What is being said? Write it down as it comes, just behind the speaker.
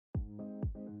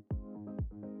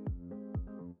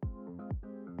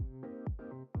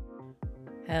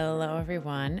Hello,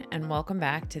 everyone, and welcome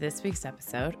back to this week's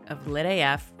episode of Lit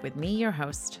AF with me, your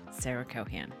host, Sarah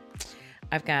Cohan.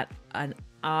 I've got an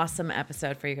awesome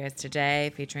episode for you guys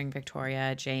today featuring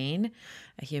Victoria Jane,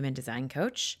 a human design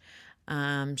coach.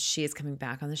 She is coming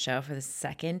back on the show for the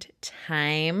second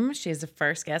time. She's the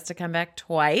first guest to come back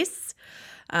twice.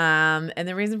 And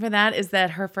the reason for that is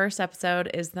that her first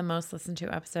episode is the most listened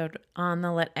to episode on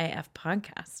the Lit AF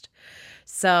podcast.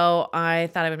 So I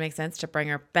thought it would make sense to bring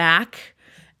her back.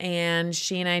 And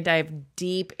she and I dive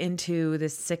deep into the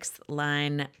 6th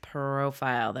line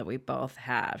profile that we both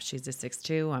have. She's a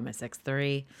 6'2", I'm a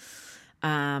 6'3".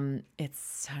 It's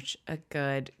such a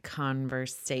good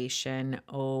conversation.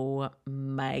 Oh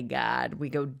my God. We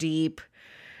go deep.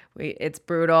 It's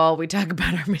brutal. We talk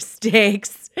about our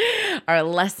mistakes, our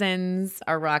lessons,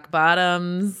 our rock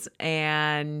bottoms,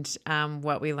 and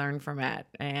what we learned from it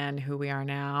and who we are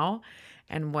now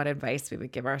and what advice we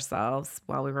would give ourselves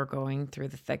while we were going through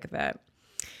the thick of it.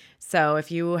 So if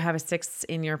you have a 6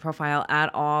 in your profile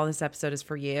at all, this episode is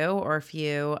for you. Or if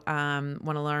you want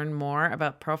to learn more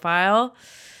about profile,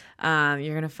 you're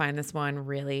going to find this one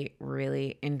really,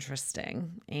 really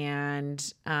interesting. And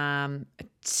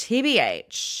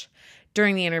TBH,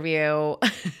 during the interview,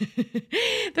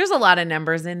 there's a lot of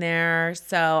numbers in there.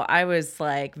 So I was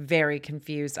like very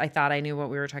confused. I thought I knew what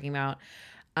we were talking about.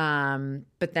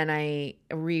 But then I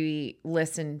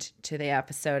re-listened to the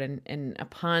episode and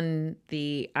upon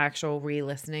the actual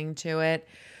re-listening to it,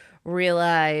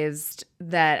 realized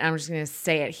that I'm just going to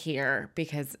say it here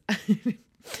because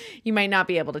you might not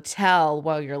be able to tell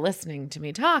while you're listening to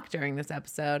me talk during this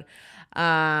episode.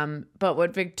 But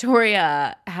what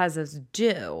Victoria has us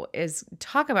do is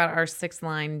talk about our 6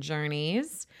 line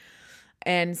journeys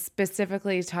and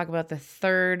specifically talk about the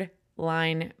 3rd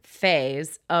line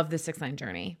phase of the 6 line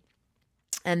journey.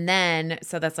 And then,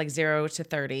 so that's like 0 to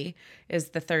 30 is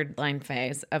the 3rd line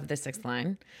phase of the 6th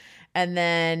line. And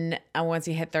then once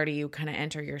you hit 30, you kind of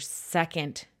enter your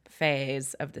 2nd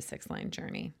phase of the 6 line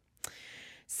journey.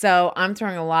 So I'm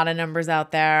throwing a lot of numbers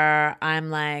out there.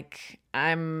 I'm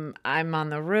on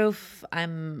the roof.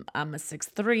 I'm a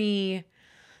 6'3".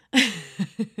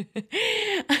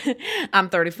 I'm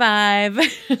 35.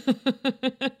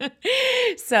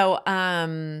 So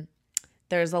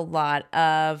there's a lot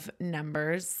of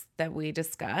numbers that we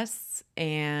discuss,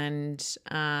 and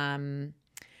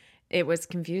it was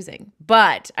confusing,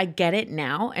 but I get it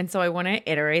now. And so I want to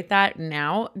iterate that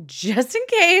now just in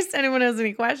case anyone has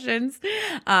any questions.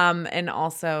 And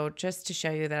also just to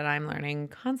show you that I'm learning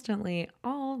constantly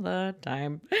all the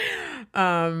time.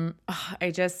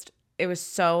 It was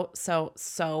so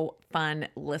fun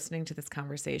listening to this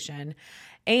conversation.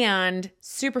 And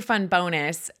super fun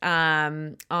bonus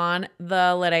on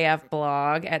the Lit AF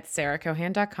blog at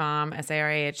sarahcohan.com,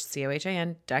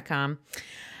 sarahcohan.com.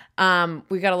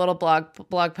 We got a little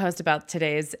blog post about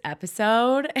today's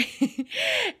episode,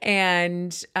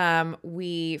 and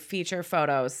we feature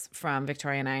photos from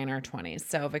Victoria and I in our 20s.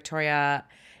 So Victoria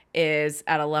is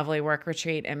at a lovely work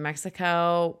retreat in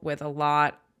Mexico with a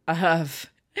lot of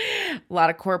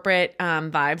corporate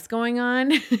vibes going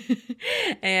on.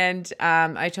 And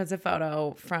I chose a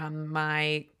photo from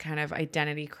my kind of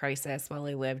identity crisis while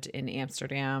I lived in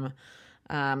Amsterdam.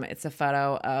 It's a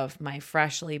photo of my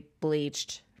freshly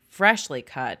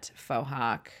cut faux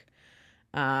hawk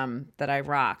that I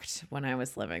rocked when I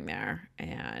was living there.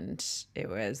 And it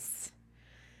was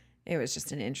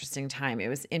just an interesting time. It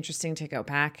was interesting to go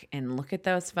back and look at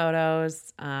those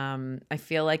photos. I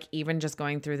feel like even just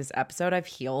going through this episode, I've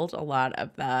healed a lot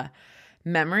of the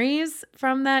memories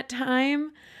from that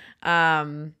time.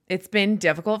 It's been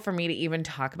difficult for me to even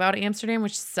talk about Amsterdam,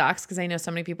 which sucks because I know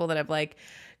so many people that have like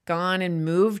gone and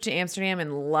moved to Amsterdam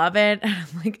and love it. I'm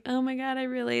like, oh my God, I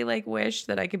really like wish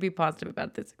that I could be positive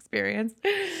about this experience.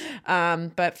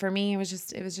 But for me, it was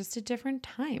just a different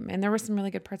time, and there were some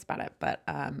really good parts about it. But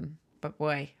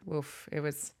boy, oof, it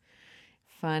was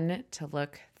fun to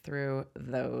look through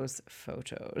those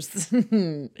photos.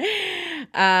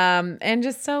 And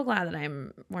just so glad that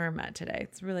I'm where I'm at today.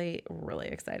 It's really, really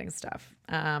exciting stuff.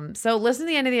 So listen to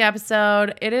the end of the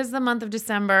episode. It is the month of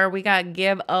December. We got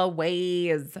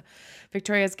giveaways.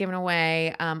 Victoria's given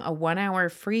away a 1-hour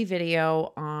free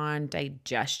video on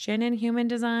digestion in human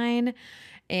design.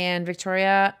 And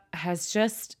Victoria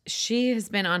she has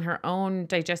been on her own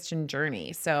digestion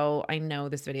journey. So I know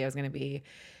this video is going to be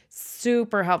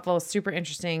super helpful, super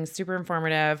interesting, super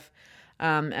informative,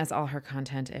 as all her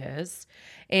content is.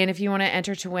 And if you want to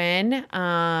enter to win,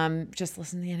 just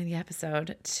listen to the end of the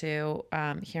episode to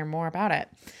hear more about it.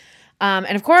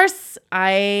 And of course,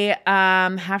 I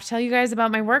have to tell you guys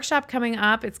about my workshop coming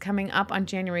up. It's coming up on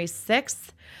January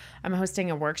 6th. I'm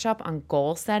hosting a workshop on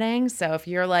goal setting. So if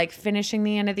you're like finishing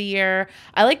the end of the year,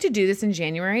 I like to do this in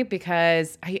January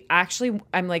because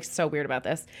I'm like so weird about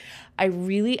this. I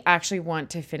really actually want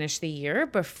to finish the year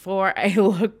before I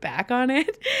look back on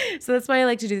it. So that's why I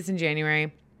like to do this in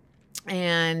January.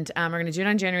 And we're going to do it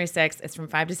on January 6th. It's from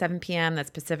 5 to 7 p.m. That's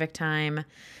Pacific time.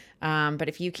 But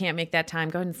if you can't make that time,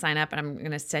 go ahead and sign up, and I'm going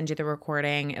to send you the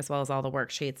recording as well as all the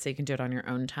worksheets so you can do it on your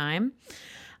own time.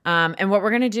 And what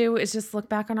we're going to do is just look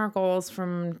back on our goals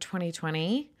from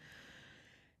 2020,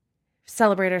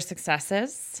 celebrate our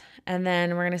successes, and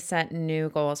then we're going to set new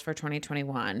goals for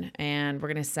 2021. And we're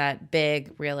going to set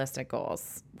big, realistic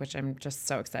goals, which I'm just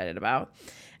so excited about.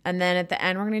 And then at the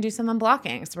end, we're going to do some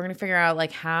unblocking. So we're going to figure out,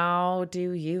 like, how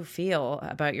do you feel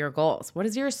about your goals? What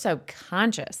does your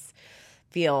subconscious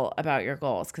feel about your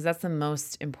goals? Because that's the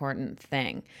most important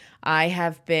thing. I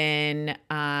have been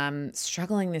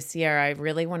struggling this year. I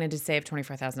really wanted to save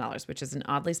 $24,000, which is an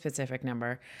oddly specific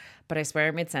number, but I swear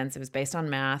it made sense. It was based on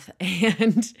math.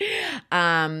 And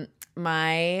I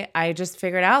just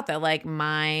figured out that, like,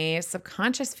 my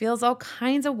subconscious feels all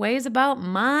kinds of ways about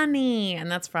money.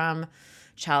 And that's from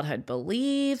childhood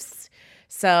beliefs.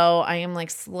 So I am like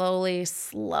slowly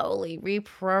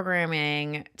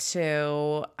reprogramming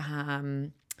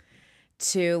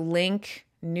to link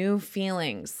new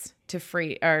feelings to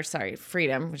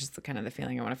freedom, which is kind of the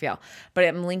feeling I want to feel, but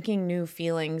I'm linking new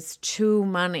feelings to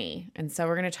money. And so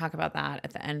we're going to talk about that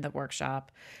at the end of the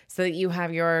workshop so that you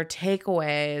have your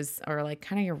takeaways or like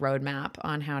kind of your roadmap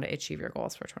on how to achieve your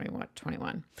goals for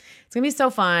 2021. It's going to be so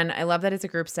fun. I love that it's a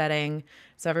group setting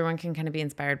so everyone can kind of be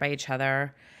inspired by each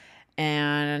other.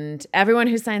 And everyone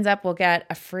who signs up will get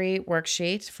a free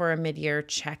worksheet for a mid-year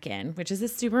check-in, which is a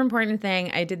super important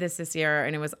thing. I did this year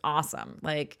and it was awesome.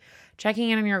 Like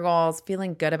checking in on your goals,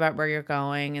 feeling good about where you're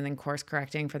going, and then course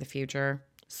correcting for the future.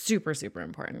 Super, super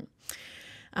important.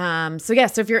 So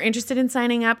if you're interested in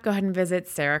signing up, go ahead and visit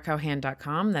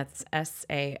sarahcohan.com. That's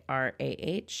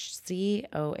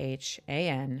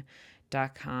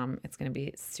sarahcohan.com. It's going to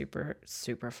be super,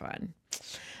 super fun.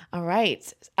 All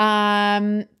right.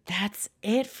 That's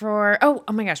it for, oh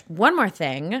my gosh. One more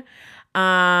thing.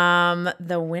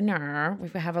 The winner, we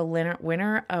have a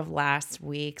winner of last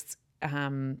week's,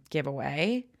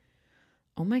 giveaway.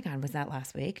 Oh my God. Was that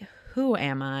last week? Who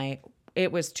am I?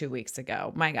 It was 2 weeks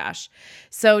ago. My gosh.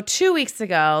 So 2 weeks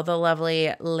ago, the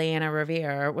lovely Lana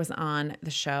Revere was on the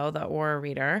show, the Aura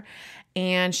Reader,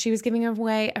 and she was giving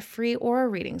away a free Aura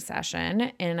reading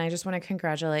session. And I just want to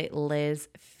congratulate Liz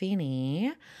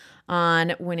Feeney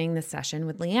on winning the session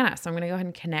with Leanna. So I'm going to go ahead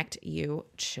and connect you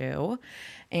two.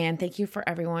 And thank you for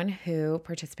everyone who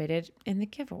participated in the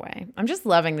giveaway. I'm just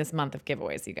loving this month of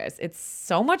giveaways, you guys. It's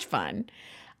so much fun.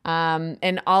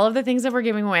 And all of the things that we're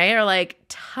giving away are like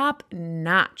top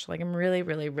notch. Like I'm really,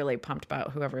 really, really pumped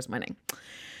about whoever's winning.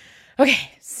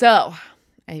 Okay. So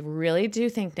I really do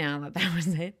think now that was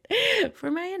it for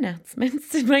my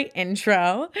announcements and my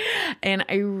intro. And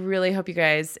I really hope you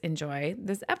guys enjoy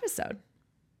this episode.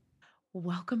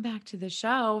 Welcome back to the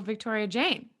show, Victoria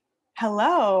Jane.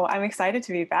 Hello. I'm excited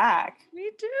to be back.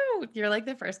 Me too. You're like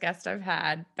the first guest I've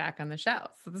had back on the show.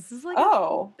 So this is like,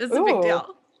 this is a big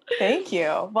deal. Thank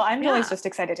you. Well, I'm always just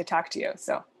excited to talk to you.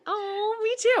 So. Oh,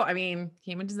 me too. I mean,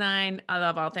 human design, I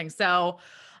love all things. So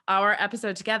our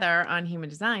episode together on human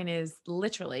design is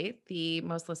literally the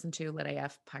most listened to Lit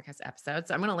AF podcast episode.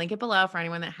 So I'm going to link it below for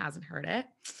anyone that hasn't heard it.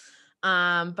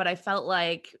 But I felt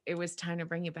like it was time to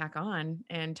bring you back on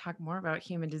and talk more about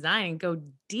human design and go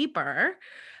deeper.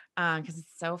 Because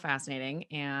it's so fascinating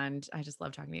and I just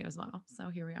love talking to you as well. So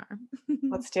here we are.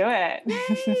 Let's do it.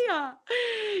 Yeah.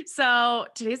 So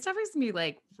today's topic is gonna be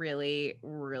like really,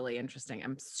 really interesting.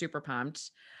 I'm super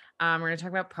pumped. We're going to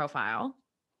talk about profile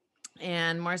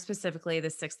and more specifically the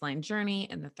 6th line journey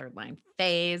and the 3rd line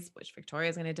phase, which Victoria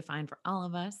is going to define for all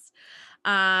of us.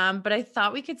 But I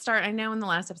thought we could start. I know in the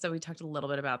last episode we talked a little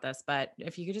bit about this, but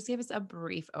if you could just give us a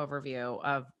brief overview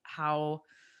of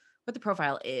what the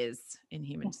profile is in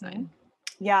human design.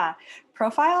 Yeah.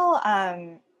 Profile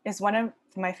is one of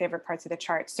my favorite parts of the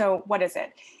chart. So what is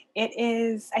it? It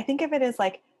is, I think of it as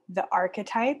like the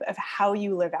archetype of how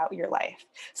you live out your life.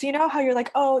 So you know how you're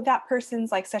like, oh, that person's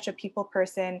like such a people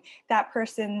person. That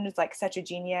person is like such a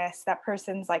genius. That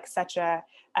person's like such a,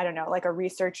 I don't know, like a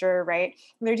researcher, right?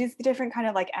 They're just different kind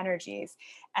of like energies.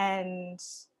 And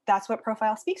that's what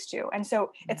profile speaks to. And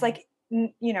so it's like,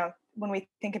 you know, when we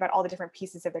think about all the different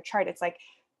pieces of the chart, it's like,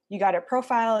 you got a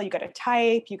profile, you got a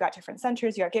type, you got different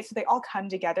centers, you got gates. So they all come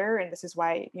together. And this is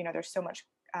why, you know, there's so much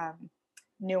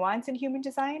nuance in human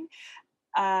design.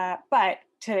 But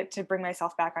to bring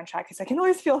myself back on track, because I can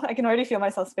already feel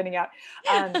myself spinning out.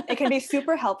 It can be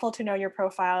super helpful to know your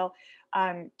profile,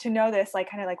 to know this, like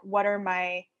kind of like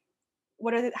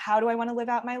how do I want to live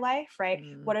out my life, right?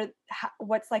 Mm.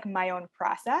 What's like my own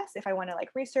process if I want to like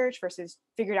research versus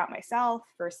figure it out myself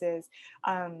versus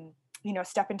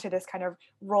step into this kind of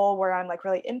role where I'm like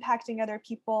really impacting other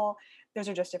people. Those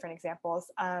are just different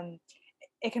examples.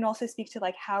 It can also speak to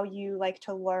like how you like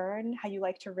to learn, how you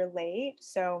like to relate.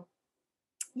 So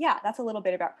yeah, that's a little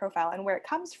bit about profile. And where it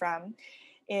comes from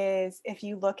is, if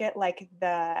you look at like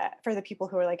for the people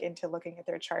who are like into looking at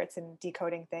their charts and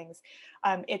decoding things,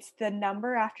 it's the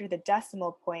number after the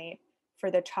decimal point for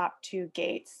the top two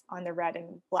gates on the red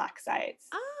and black sides.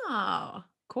 Oh, Yeah.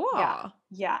 cool.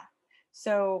 Yeah.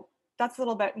 So that's a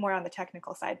little bit more on the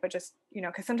technical side, but just,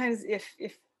 because sometimes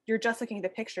if you're just looking at the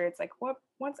picture, it's like,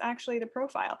 what's actually the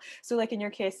profile? So like in your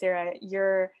case, Sarah,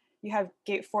 you have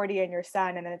gate 40 in your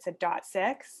sun, and then it's a dot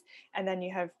 6, and then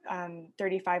you have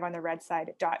 35 on the red side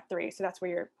at dot 3. So that's where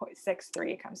your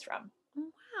 0.63 comes from.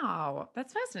 Wow,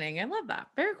 that's fascinating. I love that.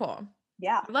 Very cool.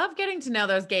 Yeah. I love getting to know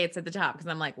those gates at the top because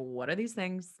I'm like, what are these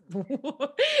things?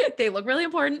 They look really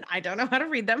important. I don't know how to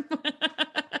read them.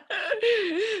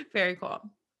 Very cool.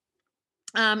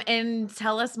 And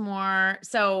tell us more.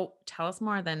 So tell us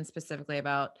more then specifically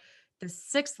about the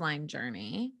 6th line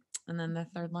journey and then the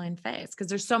 3rd line phase, because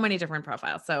there's so many different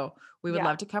profiles. So we would Yeah.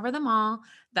 love to cover them all.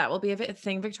 That will be a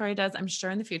thing Victoria does, I'm sure,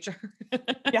 in the future.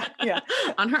 Yeah. Yeah.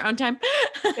 On her own time.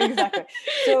 Exactly.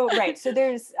 So, right. So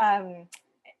there's,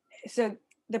 so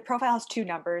the profile has 2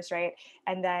 numbers, right?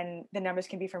 And then the numbers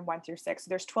can be from 1 through 6. So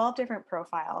there's 12 different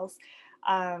profiles.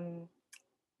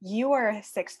 You are a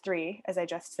 6'3", as I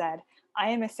just said. I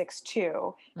am a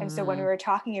 6'2". And so when we Mm, were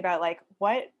talking about like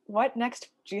what next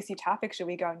juicy topic should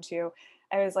we go into,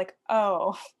 I was like,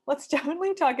 oh, let's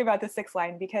definitely talk about the 6th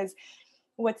line, because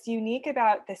what's unique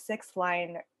about the 6th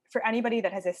line for anybody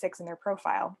that has a 6 in their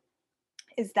profile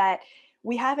is that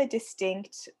we have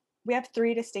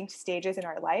 3 distinct stages in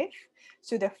our life.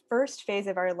 So the first phase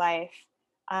of our life,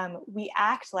 we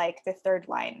act like the 3rd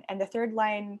line, and the 3rd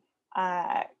line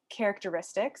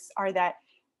characteristics are that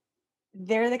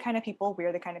we're the kind of people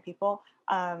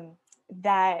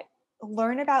that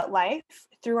learn about life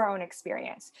through our own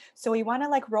experience. So we want to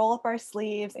like roll up our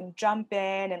sleeves and jump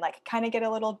in and like kind of get a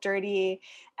little dirty.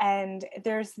 And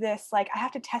there's this like, I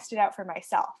have to test it out for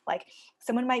myself. Like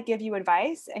someone might give you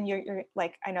advice and you're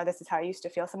like, I know this is how I used to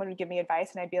feel. Someone would give me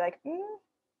advice and I'd be like,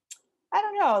 I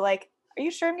don't know, like, are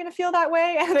you sure I'm going to feel that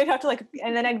way? And I'd have to like,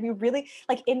 and then I'd be really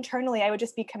like internally, I would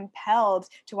just be compelled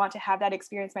to want to have that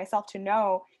experience myself to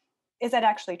know, is that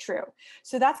actually true?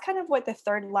 So that's kind of what the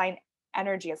 3rd line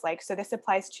energy is like. So this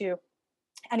applies to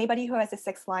anybody who has a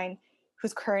 6th line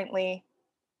who's currently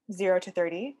 0 to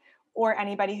 30, or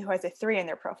anybody who has a 3 in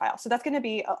their profile. So that's going to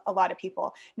be a lot of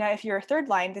people. Now, if you're a 3rd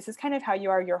line, this is kind of how you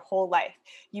are your whole life.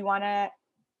 You want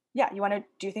to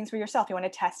do things for yourself. You want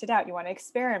to test it out. You want to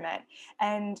experiment.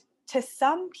 And to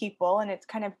some people, and it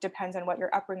kind of depends on what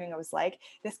your upbringing was like,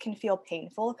 this can feel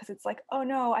painful because it's like, oh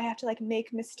no, I have to like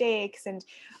make mistakes. And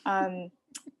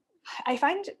I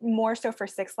find more so for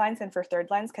 6th lines than for 3rd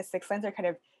lines, because 6th lines are kind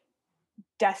of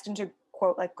destined to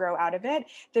quote like grow out of it.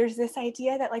 There's this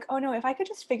idea that like, oh no, if I could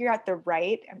just figure out the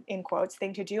right, in quotes,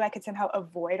 thing to do, I could somehow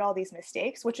avoid all these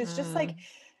mistakes, which is just like, mm,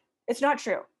 it's not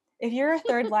true. If you're a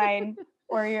 3rd line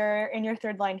or you're in your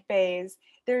 3rd line phase,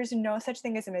 there's no such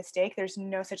thing as a mistake. There's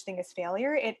no such thing as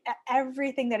failure.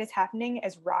 Everything that is happening,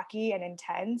 as rocky and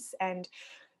intense and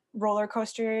roller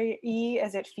coaster-y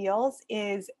as it feels,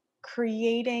 is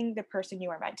creating the person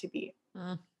you are meant to be.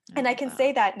 mm, I And I love can that.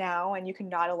 say that now, and you can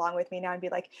nod along with me now and be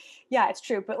like, yeah, it's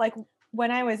true. But like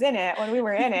when I was in it, when we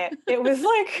were in it, it was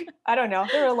like, I don't know,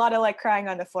 there were a lot of like crying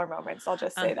on the floor moments. I'll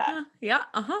just say that. Uh-huh. Yeah.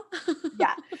 Uh-huh.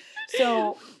 Yeah.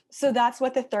 So that's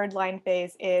what the 3rd line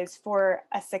phase is for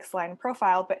a 6th line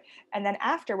profile. And then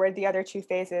afterward, the other 2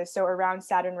 phases, so around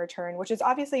Saturn return, which is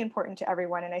obviously important to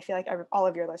everyone, and I feel like all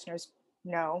of your listeners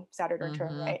know Saturn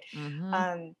return, Mm-hmm. right?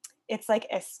 Mm-hmm. It's like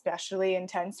especially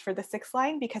intense for the 6th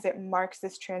line because it marks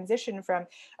this transition from,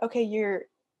 okay, you're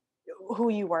who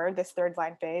you were, this 3rd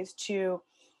line phase, to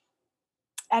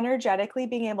energetically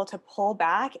being able to pull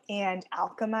back and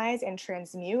alchemize and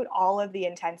transmute all of the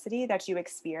intensity that you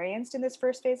experienced in this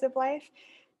first phase of life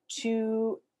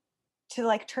to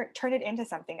like turn it into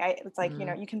something. It's like,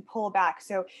 Mm. you can pull back.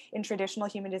 So in traditional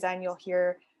human design, you'll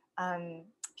hear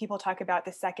people talk about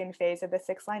the 2nd phase of the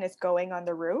 6th line is going on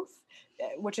the roof,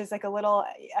 which is like a little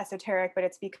esoteric, but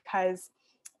it's because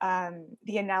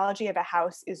the analogy of a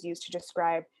house is used to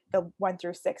describe the 1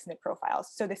 through 6 in the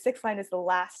profiles. So the 6th line is the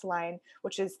last line,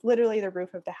 which is literally the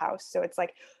roof of the house. So it's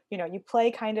like, you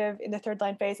play kind of in the 3rd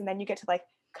line phase, and then you get to like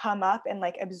come up and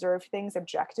like observe things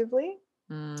objectively.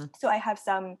 So I have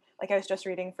some, like I was just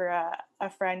reading for a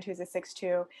friend who's a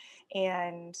 6-2,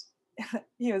 and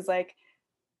he was like,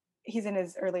 he's in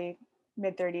his early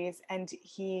mid-30s, and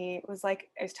he was like,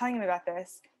 I was telling him about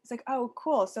this. He's like, oh,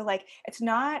 cool. So like, it's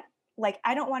not like,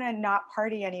 I don't want to not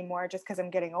party anymore just because I'm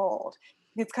getting old.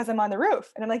 It's because I'm on the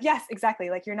roof. And I'm like, yes, exactly.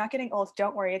 Like, you're not getting old.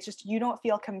 Don't worry. It's just, you don't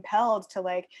feel compelled to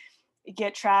like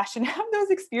get trashed and have those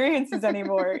experiences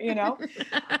anymore,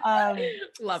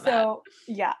 Love so that.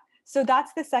 Yeah. So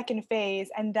that's the 2nd phase.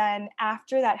 And then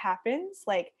after that happens,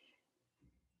 like,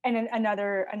 and then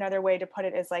another way to put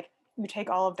it is like, you take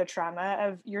all of the trauma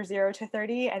of your 0 to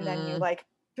 30, and then you like,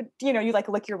 you like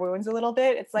lick your wounds a little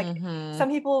bit. It's like, some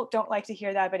people don't like to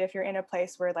hear that, but if you're in a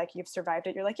place where like you've survived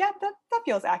it, you're like, yeah, that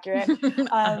feels accurate.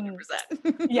 100%.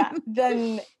 Yeah.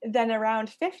 Then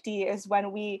around 50 is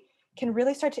when we can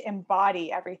really start to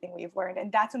embody everything we've learned.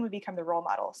 And that's when we become the role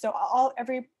model. So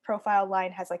every profile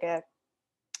line has like a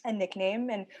nickname,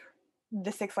 and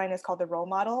the 6th line is called the role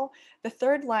model. The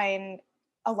 3rd line,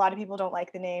 a lot of people don't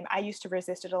like the name. I used to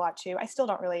resist it a lot too. I still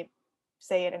don't really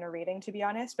say it in a reading, to be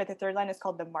honest, but the 3rd line is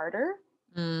called the martyr,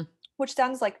 which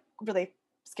sounds like really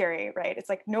scary, right? It's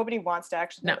like nobody wants to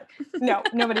actually, no,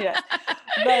 nobody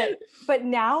does. But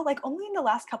now, like only in the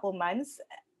last couple of months,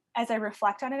 as I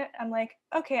reflect on it, I'm like,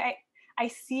 okay, I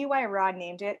see why Rod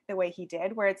named it the way he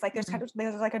did, where it's like there's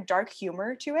like a dark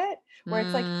humor to it, where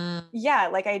it's like, yeah,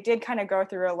 like I did kind of go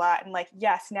through a lot, and like,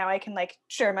 yes, now I can like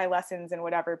share my lessons and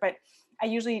whatever, but I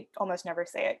usually almost never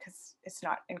say it because it's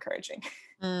not encouraging.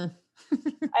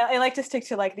 I like to stick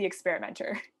to like the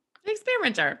experimenter.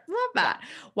 Love that.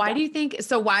 Why do you think,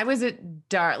 so why was it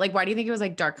dark? Like, why do you think it was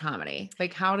like dark comedy?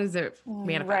 Like, how does it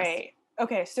manifest? Right.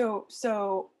 Okay.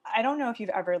 So I don't know if you've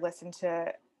ever listened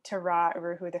to Ra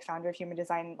Uru, the founder of Human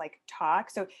Design, like talk.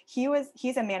 So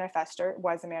he's a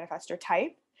manifestor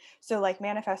type. So like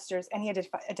manifestors, and he had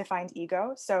a defined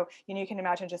ego. So, you can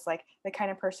imagine just like the kind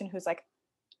of person who's like,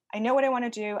 I know what I want to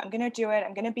do. I'm going to do it.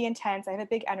 I'm going to be intense. I have a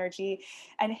big energy.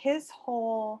 And his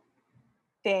whole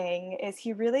thing is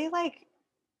he really like,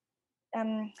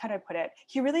 how do I put it?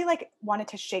 He really like wanted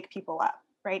to shake people up,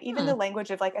 right? Even the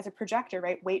language of like, as a projector,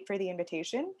 right? Wait for the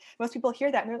invitation. Most people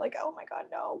hear that and they're like, oh my God,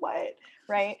 no, what?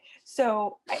 Right.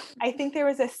 So I think there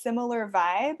was a similar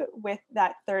vibe with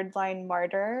that 3rd line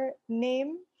martyr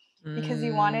name, because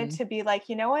he wanted to be like,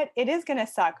 you know what? It is going to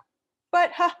suck,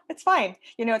 but it's fine.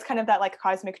 It's kind of that like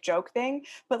cosmic joke thing,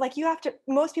 but like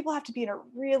most people have to be in a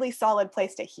really solid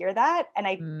place to hear that. And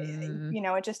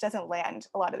it just doesn't land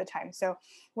a lot of the time. So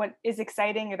what is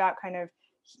exciting about kind of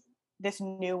this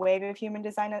new wave of human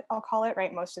design, I'll call it,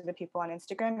 right? Most of the people on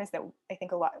Instagram, is that I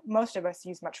think most of us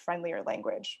use much friendlier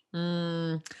language.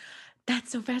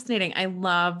 That's so fascinating. I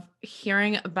love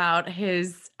hearing about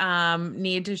his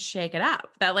need to shake it up.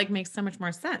 That like makes so much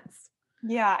more sense.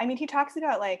 Yeah. I mean, he talks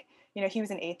about like, he was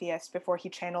an atheist before he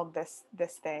channeled this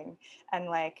thing, and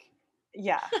like,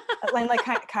 yeah, and like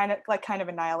kind of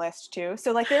a nihilist too.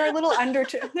 So like there are little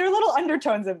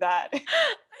undertones of that.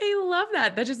 I love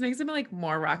that. That just makes him like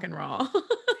more rock and roll.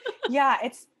 Yeah,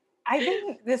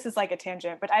 this is like a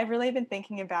tangent, but I've really been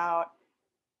thinking about,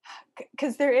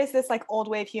 because there is this like old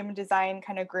wave human design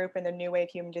kind of group and the new wave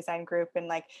human design group, and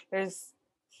like there's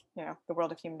the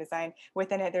world of human design.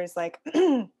 Within it, there's like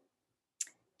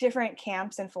different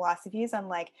camps and philosophies on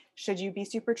like, should you be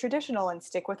super traditional and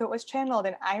stick with what was channeled?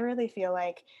 And I really feel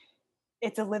like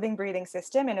it's a living, breathing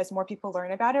system. And as more people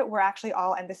learn about it, we're actually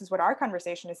all, and this is what our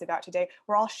conversation is about today,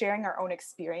 we're all sharing our own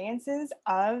experiences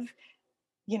of,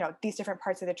 these different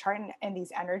parts of the chart and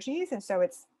these energies. And so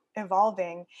it's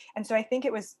evolving. And so I think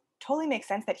it totally makes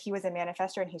sense that he was a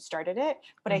manifestor and he started it.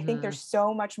 But I think there's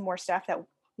so much more stuff that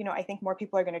I think more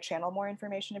people are going to channel more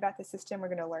information about the system. We're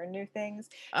going to learn new things.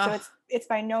 So it's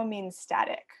by no means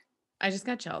static. I just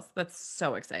got chills. That's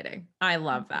so exciting. I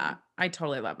love that. I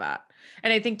totally love that.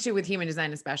 And I think too, with human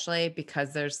design, especially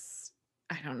because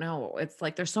I don't know, it's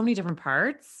like, there's so many different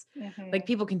parts. Like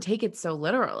people can take it so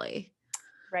literally.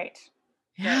 Right.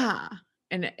 Yeah.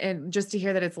 Right. And just to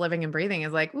hear that it's living and breathing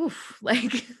is like, oof,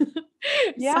 like some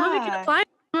of it can apply,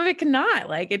 some of it cannot.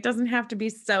 Like, it doesn't have to be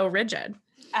so rigid.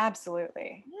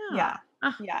 Absolutely. Yeah.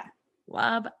 Yeah.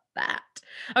 Love that.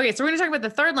 Okay. So we're going to talk about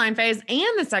the 3rd line phase and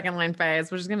the 2nd line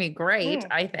phase, which is going to be great,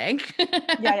 I think.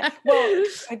 Yeah. Well,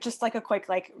 just like a quick,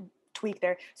 like tweak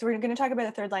there. So we're going to talk about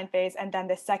the third line phase and then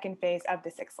the second phase of the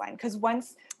sixth line. Because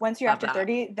once you're Love after that.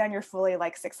 30, then you're fully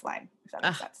like sixth line, if that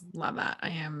makes sense. Love that. I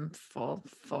am full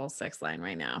sixth line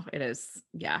right now. It is.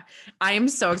 Yeah. I am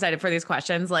so excited for these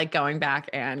questions, like going back.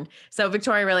 And so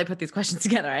Victoria really put these questions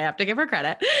together. I have to give her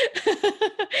credit.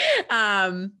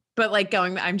 But like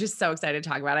I'm just so excited to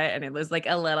talk about it. And it was like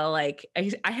a little, like,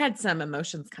 I had some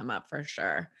emotions come up for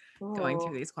sure going Ooh.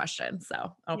 through these questions.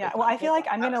 So Yeah. Well, I feel like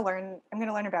I'm going to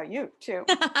learn about you too.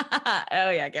 Oh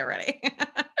yeah. Get ready.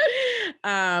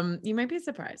 You might be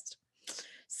surprised.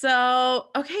 So,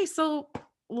 okay. So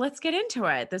let's get into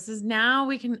it. This is now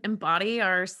we can embody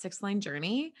our six line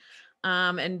journey,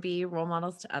 and be role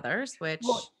models to others, which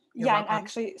Well, you're yeah. And welcome.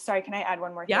 actually, sorry, can I add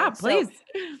one more Yeah, thing? So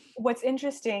please. what's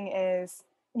interesting is,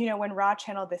 when Ra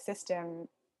channeled the system,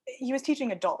 he was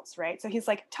teaching adults, right? So he's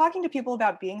like talking to people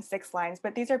about being six lines,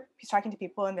 but he's talking to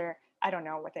people in their, I don't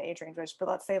know what the age range was, but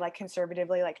let's say like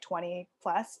conservatively like 20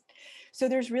 plus. So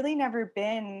there's really never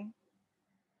been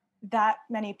that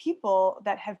many people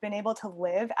that have been able to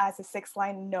live as a six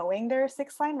line knowing they're a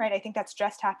six line, right? I think that's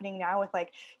just happening now with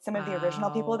like some of the original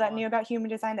people that Wow. knew about human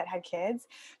design that had kids.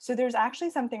 So there's actually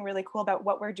something really cool about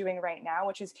what we're doing right now,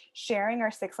 which is sharing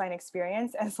our six line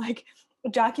experience as like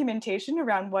documentation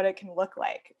around what it can look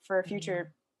like for Mhm.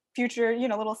 future,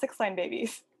 little six line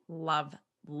babies.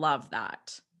 Love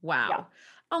that. Yeah. Wow.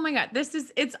 Oh my God.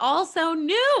 It's all so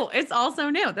new. It's all so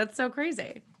new. That's so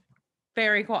crazy.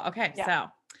 Very cool. Okay. Yeah.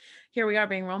 So here we are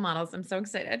being role models. I'm so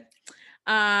excited.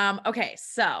 Okay.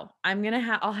 So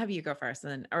I'll have you go first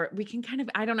and then, or we can kind of,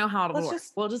 I don't know how it'll Let's work.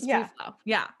 just, We'll just free yeah. flow.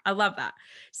 Yeah. I love that.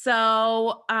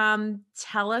 So,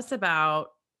 tell us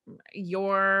about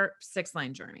your six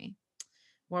line journey.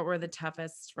 What were the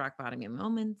toughest rock bottom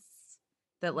moments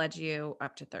that led you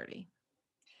up to 30?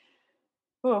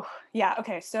 Oh, yeah.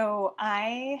 Okay. So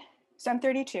I'm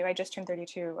 32. I just turned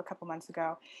 32 a couple months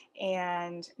ago.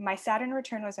 And my Saturn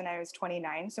return was when I was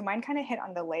 29. So mine kind of hit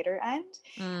on the later end.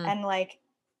 Mm, And like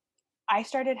I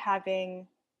started having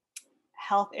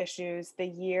health issues the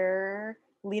year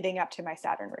leading up to my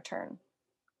Saturn return.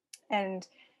 And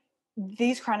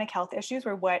these chronic health issues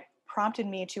were what prompted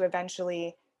me to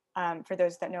eventually, for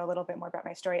those that know a little bit more about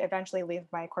my story, eventually leave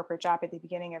my corporate job at the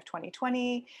beginning of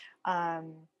 2020.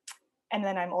 Um, and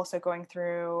then I'm also going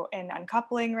through an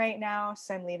uncoupling right now.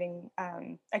 So I'm leaving.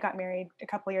 I got married a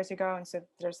couple years ago, and so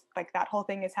there's like that whole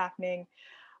thing is happening.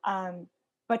 Um,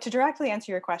 but to directly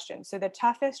answer your question, so the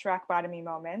toughest rock bottomy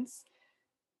moments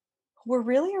were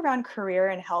really around career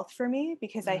and health for me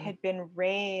because I mm, had been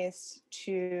raised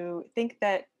to think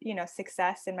that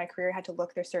success in my career had to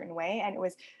look a certain way, and it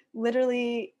was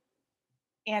literally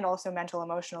and also mental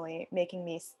emotionally making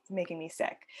me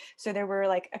sick. So there were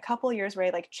like a couple years where I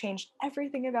like changed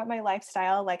everything about my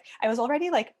lifestyle. Like I was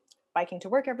already like biking to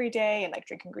work every day and like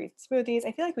drinking green smoothies.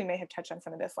 I feel like we may have touched on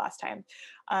some of this last time,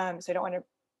 so I don't want to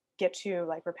get too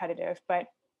like repetitive, but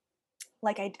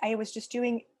like I was just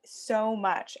doing so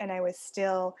much and I was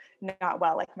still not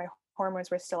well. Like my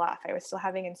hormones were still off, I was still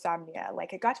having insomnia.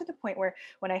 Like it got to the point where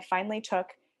when I finally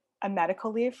took a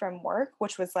medical leave from work,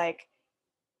 which was like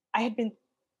I had been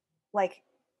like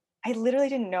I literally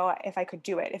didn't know if I could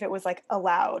do it, if it was like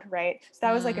allowed, right? So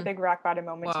that was like a mm. big rock bottom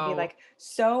moment to be Whoa. like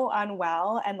so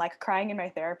unwell and like crying in my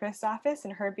therapist's office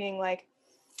and her being like,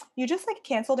 you just like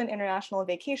canceled an international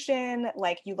vacation,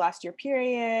 like you lost your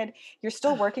period, you're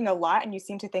still working a lot and you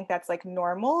seem to think that's like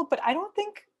normal, but I don't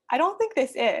think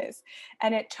this is.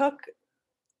 And it took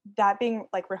that being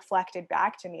like reflected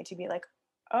back to me to be like,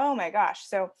 oh my gosh.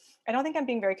 So I don't think I'm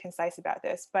being very concise about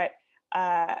this, but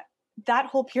uh that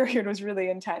whole period was really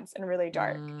intense and really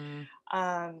dark. Mm,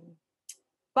 Um,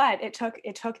 but it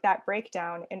took that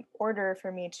breakdown in order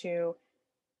for me to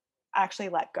actually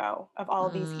let go of all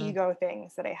of these mm. ego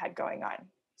things that I had going on.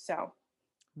 So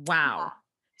Wow.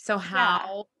 So yeah.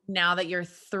 how, now that you're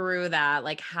through that,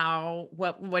 like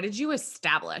what did you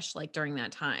establish like during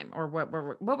that time, or what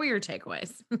were your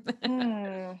takeaways?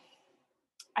 Hmm.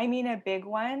 I mean, a big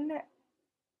one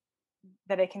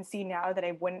that I can see now that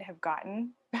I wouldn't have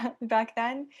gotten back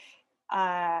then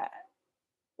uh,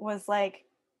 was like,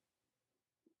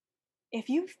 if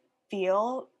you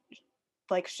feel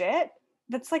like shit,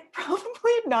 that's like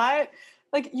probably not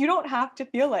like you don't have to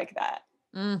feel like that,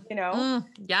 Mm, you know? mm,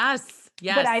 yes,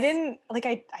 But I yes. didn't like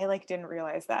I like didn't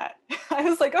realize that. I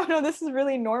was like, oh no, this is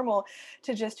really normal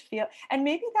to just feel. And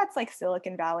maybe that's like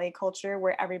Silicon Valley culture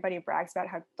where everybody brags about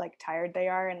how like tired they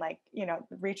are and like,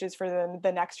 reaches for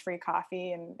the next free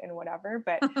coffee and whatever.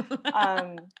 But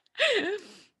um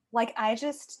like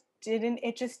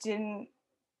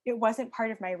it wasn't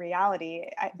part of my reality.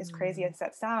 As crazy Mm, as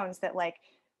that sounds, that like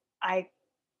I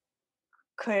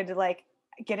could like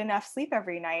get enough sleep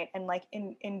every night and like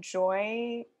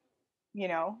enjoy, you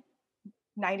know,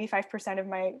 95% of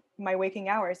my waking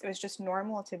hours. It was just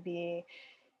normal to be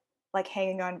like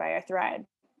hanging on by a thread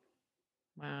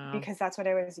Wow. because that's what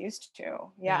I was used to. Yeah.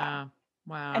 Yeah.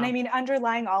 And I Wow. mean,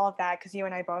 underlying all of that, because you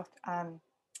and I both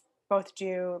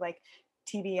do like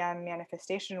TBM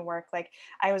manifestation work, like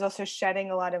I was also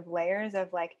shedding a lot of layers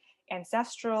of like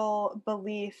ancestral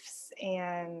beliefs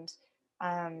and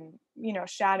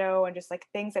shadow and just like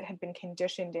things that had been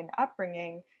conditioned in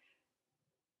upbringing.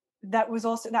 That was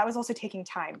also taking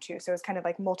time too. So it's kind of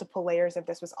like multiple layers of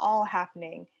this was all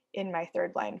happening in my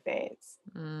third line phase.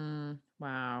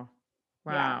 Wow.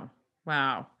 Yeah. Wow.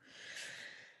 Wow.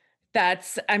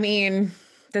 I mean,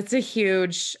 that's a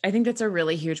huge, I think that's a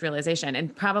really huge realization.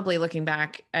 And probably looking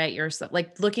back at yourself,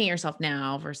 like looking at yourself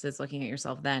now versus looking at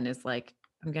yourself then is like,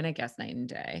 I'm going to guess night and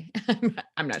day.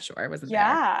 I'm not sure. I wasn't there.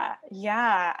 Yeah.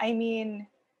 Yeah. I mean,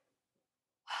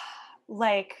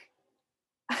 like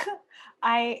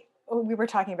I we were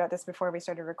talking about this before we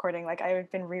started recording. Like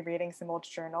I've been rereading some old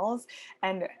journals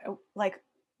and like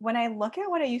when I look at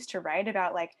what I used to write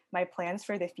about like my plans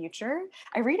for the future,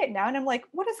 I read it now and I'm like,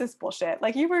 what is this bullshit?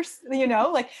 Like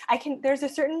like there's a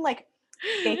certain like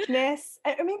fakeness.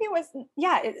 Or maybe it was,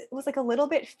 yeah, it was like a little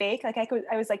bit fake. Like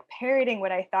I was like parroting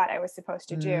what I thought I was supposed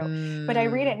to do. But I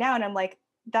read it Mm, now and I'm like,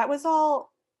 that's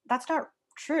not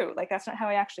true. Like that's not how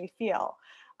I actually feel.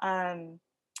 Um,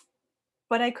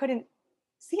 but I couldn't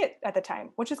see it at the time,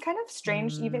 which is kind of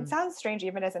strange. Even it mm, sounds strange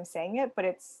even as I'm saying it, but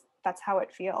that's how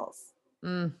it feels.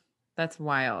 mm. That's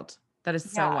wild. That is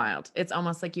so Yeah. wild. It's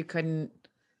almost like you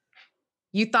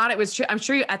thought it was true. I'm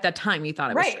sure at that time you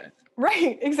thought it was Right. true,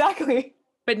 Right. Exactly.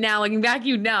 but now looking back,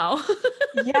 you know.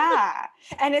 Yeah.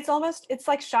 And it's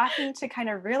like shocking to kind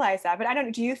of realize that. But I don't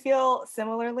know, do you feel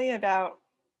similarly about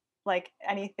like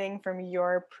anything from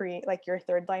your like your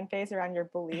third line phase around your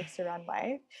beliefs around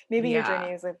life? Maybe your Yeah.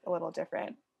 journey is a little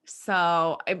different.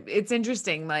 So it's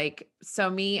interesting.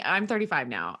 I'm 35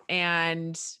 now,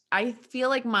 and I feel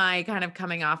like my kind of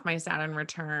coming off my Saturn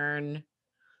return.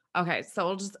 Okay,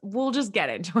 so we'll just get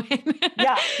into it.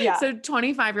 Yeah. Yeah. So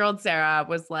 25-year-old Sarah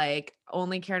was like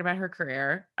only cared about her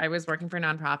career. I was working for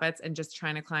nonprofits and just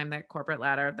trying to climb that corporate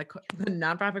ladder, the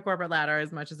nonprofit corporate ladder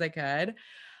as much as I could.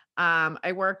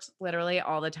 I worked literally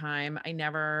all the time. I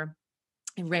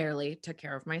rarely took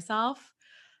care of myself.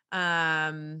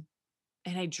 Um,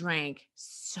 and I drank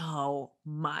so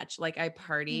much. Like I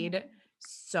partied Mm.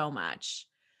 so much.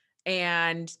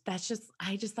 And I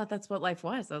just thought that's what life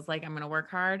was. I was like, I'm going to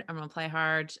work hard, I'm going to play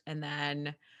hard. And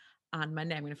then on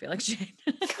Monday, I'm going to feel like shit.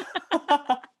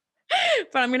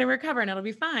 But I'm going to recover and it'll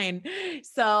be fine.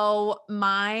 So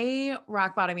my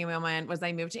rock bottoming moment was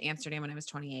I moved to Amsterdam when I was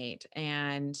 28.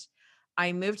 And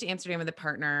I moved to Amsterdam with a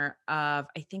partner of,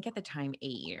 I think at the time, 8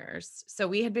 years. So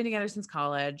we had been together since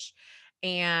college.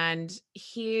 And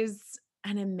he's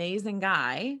an amazing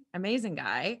guy.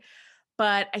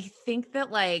 But I think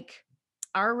that like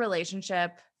our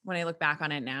relationship, when I look back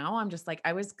on it now, I'm just like,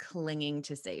 I was clinging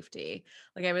to safety.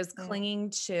 Like I was Mm. clinging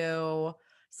to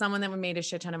someone that made a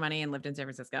shit ton of money and lived in San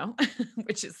Francisco,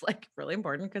 which is like really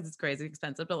important because it's crazy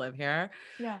expensive to live here.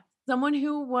 Yeah. Someone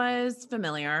who was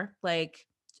familiar, like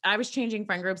I was changing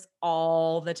friend groups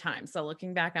all the time. So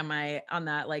looking back on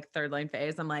that like third line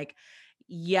phase, I'm like,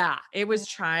 yeah, it was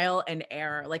trial and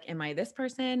error. Like, am I this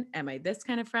person? Am I this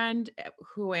kind of friend?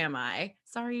 Who am I?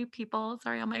 Sorry, people.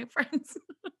 Sorry, all my friends.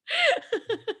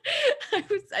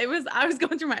 I was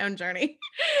going through my own journey.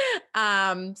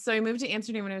 So I moved to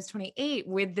Amsterdam when I was 28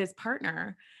 with this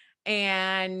partner.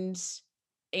 And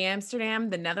Amsterdam,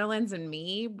 the Netherlands, and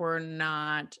me were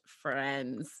not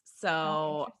friends.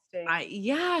 Oh, So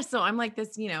interesting. so I'm like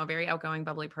this, very outgoing,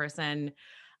 bubbly person.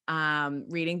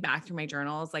 Reading back through my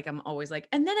journals, like I'm always like,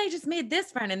 and then I just made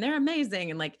this friend and they're amazing.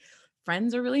 And like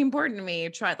friends are really important to me.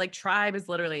 Tribe is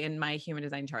literally in my human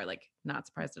design chart, like not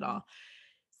surprised at Mhm. all.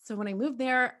 So when I moved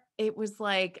there, it was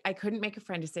like I couldn't make a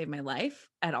friend to save my life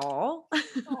at all.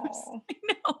 Oh. I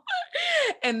know.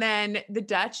 And then the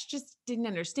Dutch just didn't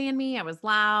understand me. I was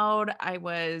loud.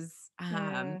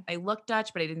 Mm. I looked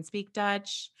Dutch, but I didn't speak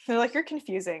Dutch. They're like, you're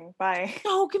confusing. Bye.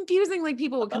 So confusing. Like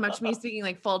people would come up to me speaking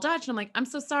like full Dutch. And I'm like, I'm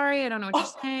so sorry. I don't know what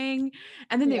you're saying.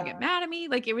 And then they'd get Yeah. mad at me.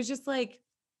 Like it was just like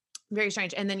very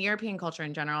strange. And then European culture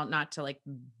in general, not to like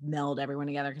meld everyone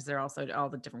together because they're also all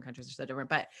the different countries are so different,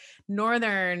 but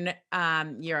Northern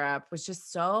Europe was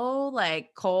just so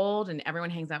like cold and everyone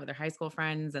hangs out with their high school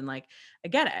friends. And like, I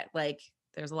get it. Like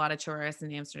there's a lot of tourists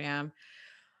in Amsterdam.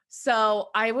 So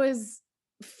I was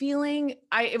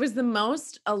it was the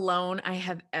most alone I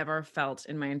have ever felt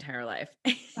in my entire life.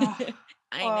 Ugh.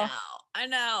 I Oh, know. I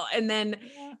know. And then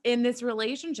Yeah. in this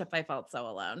relationship, I felt so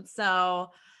alone.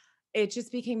 So it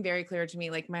just became very clear to me,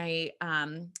 like my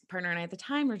partner and I at the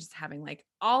time were just having like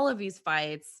all of these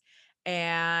fights.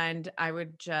 And I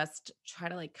would just try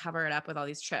to like cover it up with all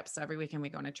these trips. So every weekend we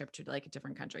go on a trip to like a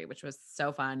different country, which was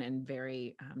so fun and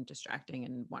very distracting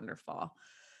and wonderful.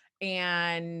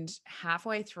 And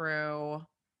halfway through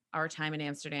our time in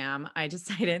Amsterdam, I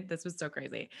decided this was so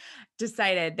crazy.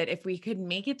 Decided that if we could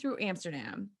make it through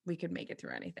Amsterdam, we could make it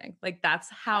through anything. Like that's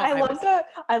how I I was.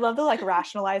 love the like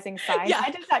rationalizing signs. Yeah. I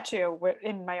did that too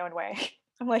in my own way.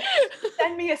 I'm like,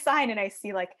 send me a sign, and I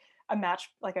see like a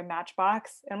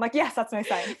matchbox, and I'm like, yes, that's my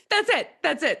sign. That's it.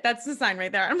 That's it. That's the sign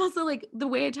right there. I'm also like the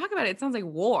way I talk about it sounds like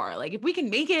war. Like if we can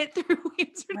make it through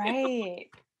Amsterdam. Right.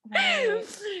 Right.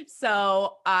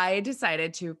 So I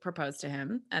decided to propose to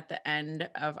him at the end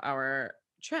of our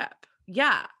trip.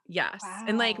 Yeah. Yes.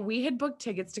 And like Wow. we had booked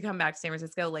tickets to come back to San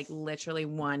Francisco like literally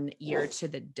 1 year to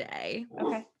the day.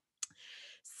 Okay.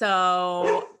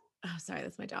 So, oh, sorry,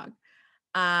 that's my dog.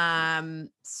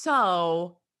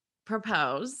 So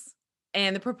propose.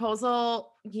 And the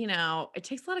proposal, it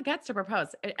takes a lot of guts to propose.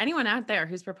 Anyone out there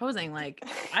who's proposing, like,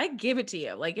 I give it to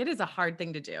you. Like, it is a hard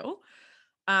thing to do.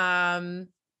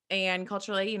 And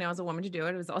culturally, as a woman to do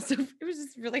it, it was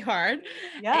just really hard.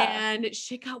 Yeah. And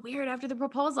shit got weird after the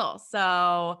proposal.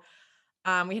 So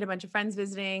we had a bunch of friends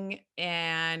visiting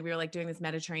and we were like doing this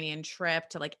Mediterranean trip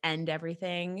to like end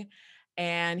everything.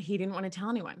 And he didn't want to tell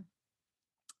anyone.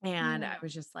 And I Mm.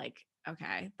 was just like,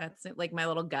 okay, that's it. Like my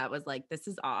little gut was like, this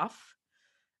is off.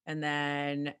 And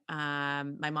then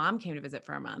my mom came to visit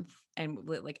for a month and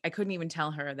like I couldn't even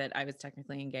tell her that I was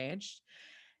technically engaged.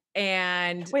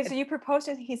 And Wait, so you proposed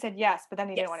and he said yes, but then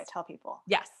he didn't want yes, to tell people.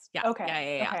 yes, yeah, yeah, Okay.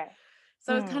 yeah, yeah. Okay.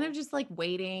 So I was kind of Mm. just like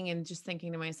waiting and just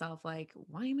thinking to myself, like,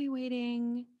 why am I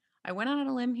waiting? I went out on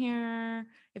a limb here.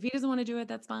 If he doesn't want to do it,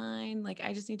 that's fine. Like,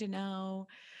 I just need to know.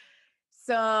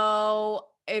 So,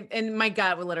 and my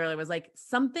gut literally was like,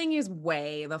 something is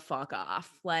way the fuck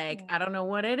off. Like, Mm. I don't know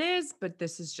what it is, but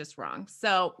this is just wrong.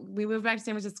 So we moved back to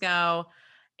San Francisco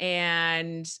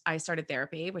and I started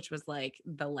therapy, which was like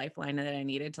the lifeline that I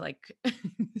needed to like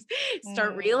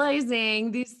start Mm.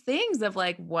 realizing these things of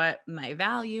like what my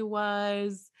value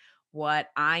was, what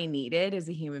I needed as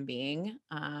a human being,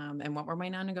 and what were my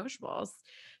non-negotiables.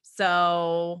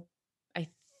 So I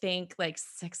think like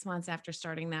 6 months after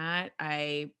starting that,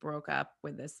 I broke up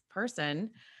with this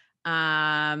person.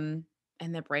 And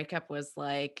the breakup was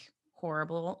like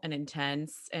horrible and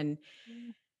intense. And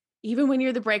Mm. even when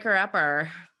you're the breaker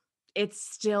upper, it's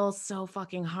still so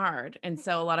fucking hard. And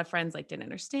so a lot of friends like didn't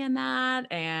understand that.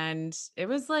 And it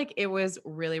was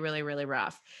really, really, really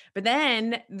rough. But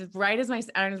then right as my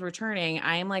I was returning,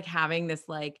 I am like having this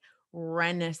like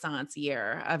renaissance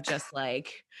year of just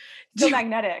like So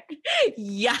magnetic.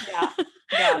 yeah. Yeah.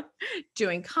 Yeah.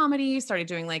 Doing comedy, started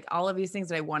doing like all of these things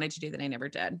that I wanted to do that I never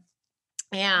did.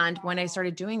 And when I Wow.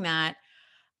 started doing that,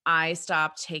 I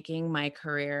stopped taking my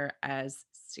career as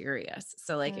serious.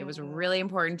 So like it was really Mm.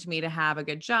 important to me to have a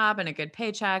good job and a good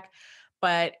paycheck,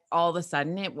 but all of a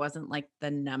sudden it wasn't like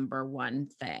the number one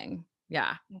thing.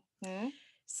 Yeah. Mhm.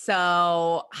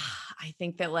 So I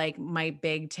think that like my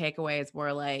big takeaways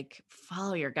were like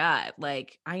follow your gut.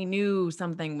 Like I knew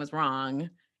something was wrong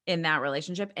in that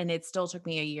relationship and it still took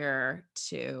me a year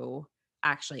to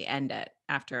actually end it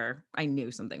after I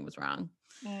knew something was wrong,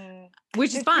 Mm.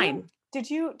 which is Did you fine.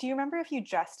 do you remember if you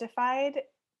justified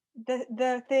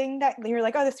the thing that you were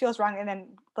like, "Oh, this feels wrong," and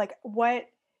then like what,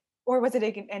 or was it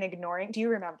an ignoring? Do you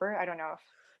remember? I don't know if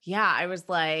Yeah, I was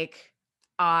like,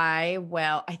 I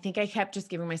think I kept just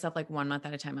giving myself like 1 month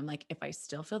at a time. I'm like, if I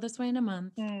still feel this way in a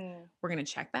month, Mm. we're going to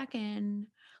check back in.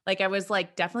 Like I was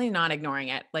like definitely not ignoring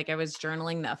it. Like I was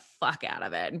journaling the fuck out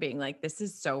of it and being like, this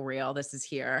is so real. This is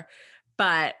here.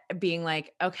 But being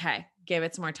like, okay, give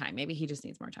it some more time. Maybe he just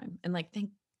needs more time. And like,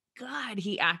 thank God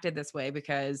he acted this way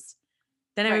because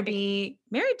then I Right. would be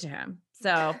married to him.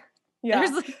 So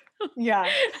there's Yeah. like, Yeah.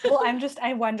 Well,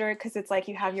 I wonder because it's like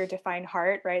you have your defined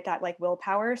heart, right? That like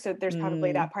willpower. So there's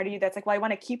probably mm, that part of you that's like, well, I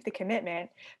want to keep the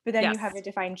commitment, but then you have yes, a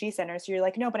defined G center. So you're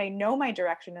like, no, but I know my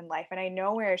direction in life and I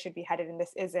know where I should be headed, and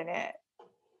this isn't it.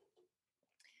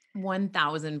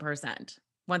 1000%,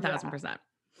 Yeah. 1000%.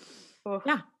 Oof.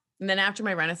 Yeah. And then after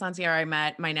my Renaissance year, I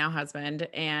met my now husband,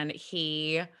 and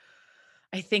I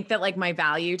think that like my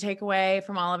value takeaway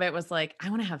from all of it was like, I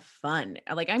want to have fun.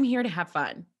 Like, I'm here to have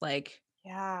fun.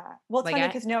 Yeah. Well, it's Like funny I,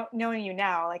 because knowing you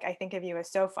now, like I think of you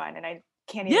as so fun, and I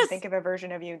can't even yes, think of a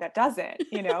version of you that doesn't,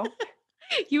 you know?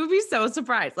 you would be so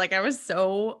surprised. Like, I was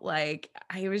so, like,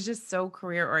 I was just so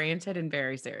career oriented and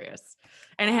very serious.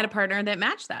 And I had a Wow. partner that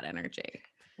matched that energy.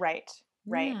 Right.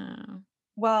 Right. Yeah.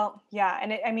 Well, yeah,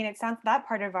 and I mean, it sounds that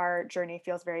part of our journey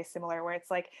feels very similar, where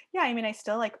it's like, yeah, I mean, I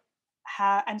still like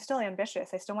I'm still ambitious.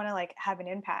 I still want to like have an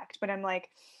impact, but I'm like,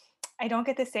 I don't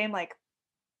get the same like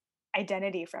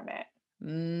identity from it.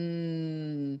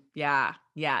 Yeah.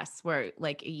 Yes. Where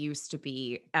like it used to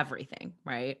be everything,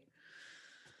 right?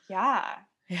 Yeah,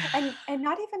 Yeah. and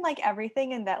not even like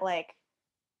everything in that like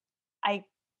I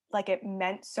like it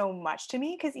meant so much to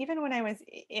me because even when I was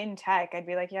in tech, I'd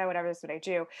be like, yeah, whatever, this is what I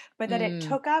do. But that it Mm,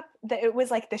 took up that it was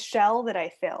like the shell that I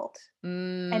filled.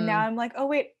 And now mm. I'm like, oh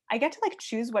wait, I get to like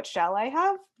choose what shell I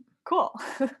have. Cool.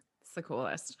 It's the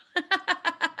coolest.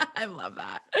 I love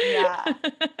that. Yeah.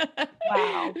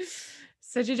 Wow.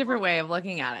 Such a different way of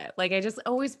looking at it. Like I just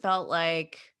always felt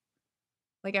like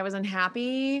I was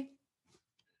unhappy,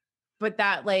 but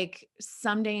that like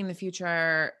someday in the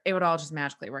future it would all just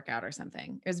magically work out or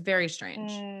something. It was very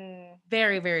strange. Mm.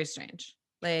 Very, very strange.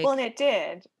 Well, and Like it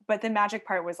did, but the magic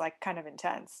part was like kind of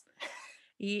intense.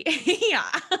 yeah.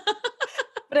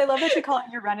 But I love that you call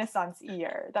it your Renaissance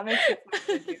year. That makes it sound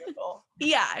so beautiful.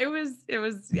 Yeah, it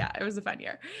was a fun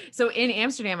year. So in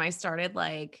Amsterdam, I started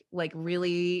like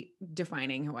really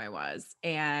defining who I was.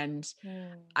 And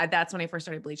Mm. that's when I first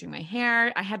started bleaching my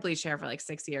hair. I had bleached hair for like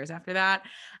 6 years after that.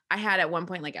 I had at one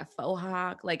point like a faux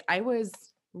hawk. Like I was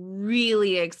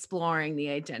really exploring the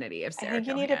identity of I Sarah think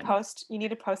Cohan. you need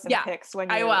to post some Yeah, pics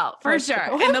when I you will for post your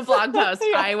sure. In the blog post,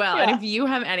 Yeah, I will. And yeah. if you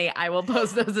have any, I will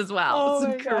post those as well. Oh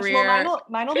Some my gosh. Well, career.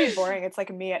 mine will be boring. It's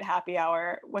like me at happy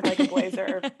hour with like a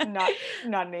blazer, not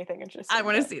anything I interesting,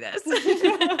 want to but see this.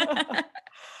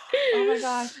 oh my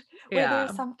gosh. Wait, Yeah.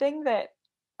 there's something that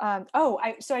oh,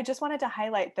 I just wanted to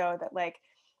highlight though that like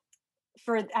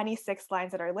for any six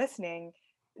lines that are listening,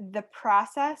 the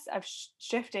process of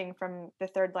shifting from the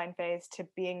third line phase to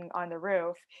being on the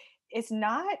roof is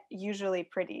not usually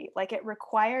pretty. Like it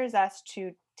requires us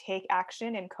to take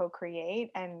action and co-create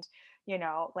and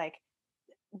like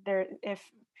there if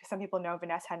some people know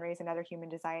Vanessa Henry is another human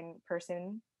design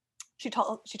person. She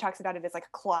talks about it as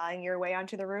like clawing your way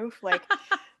onto the roof. Like,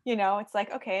 it's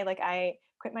like, okay, like I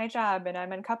quit my job and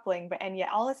I'm uncoupling, but and yet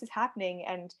all this is happening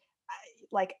and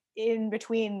like in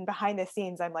between behind the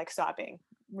scenes I'm like sobbing,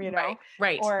 Right.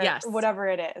 Right. or Yes. whatever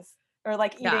it is. Or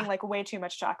like eating Yeah. like way too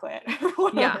much chocolate. Yeah.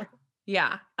 Whatever.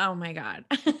 Yeah. Oh my God.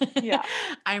 Yeah.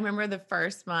 I remember the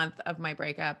first month of my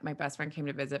breakup, my best friend came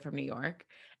to visit from New York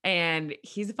and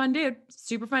he's a fun dude,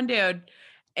 super fun dude.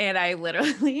 And I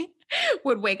literally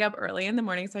would wake up early in the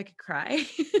morning so I could cry.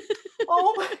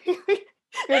 Oh my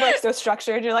you're like so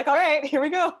structured. You're like, all right, here we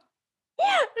go.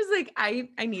 I was like,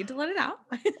 I need to let it out.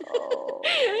 Oh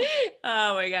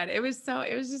Oh my God. It was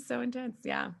just so intense.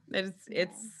 Yeah. yeah.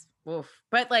 It's oof.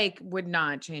 But like would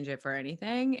not change it for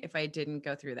anything. If I didn't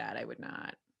go through that, I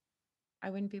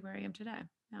wouldn't be where I am today.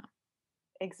 No.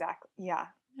 Exactly. Yeah.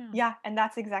 Yeah. Yeah. And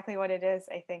that's exactly what it is.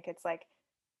 I think it's like,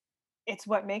 it's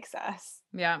what makes us.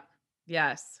 Yeah.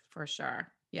 Yes, for sure.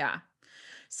 Yeah.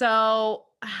 So,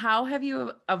 how have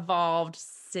you evolved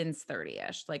since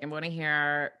 30ish? Like, I want to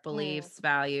hear Mm, beliefs,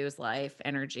 values, life,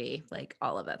 energy, like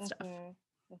all of that stuff. hmm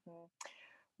hmm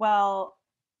Well,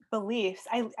 beliefs,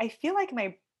 I feel like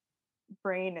my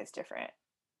brain is different.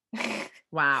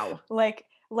 Wow.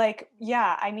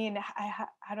 Yeah, I mean,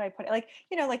 how do I put it? Like,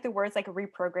 like the words like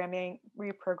reprogramming,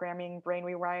 brain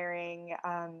rewiring,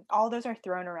 all those are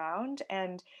thrown around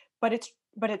but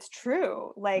it's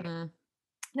true. Like, Mm,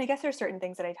 and I guess there's certain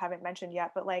things that I haven't mentioned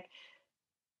yet, but like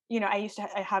I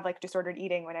had like disordered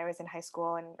eating when I was in high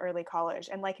school and early college.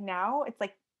 And like now it's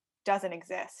like doesn't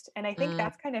exist. And I think mm,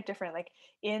 that's kind of different. Like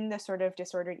in the sort of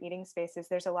disordered eating spaces,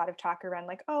 there's a lot of talk around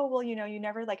like, oh, well, you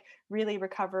never like really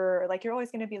recover, or like you're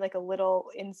always going to be like a little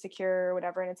insecure or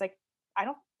whatever. And it's like, I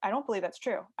don't believe that's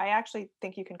true. I actually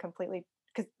think you can completely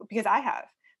because I have.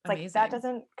 It's like that amazing.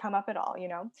 doesn't come up at all.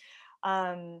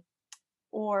 Um,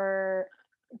 or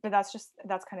but that's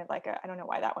kind of like I don't know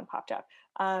why that one popped up.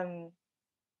 I'm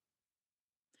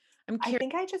I curious.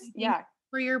 think I Do just you think yeah.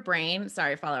 for your brain,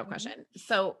 sorry, follow up Mhm. question.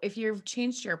 So, if you've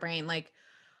changed your brain, like,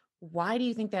 why do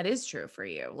you think that is true for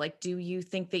you? Like, do you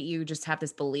think that you just have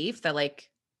this belief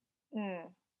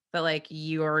Mm. that like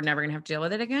you're never gonna have to deal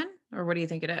with it again? Or what do you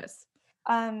think it is?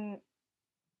 Um,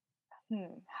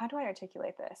 how do I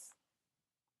articulate this?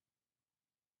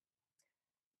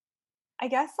 I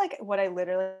guess like what I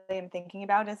literally am thinking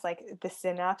about is like the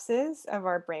synapses of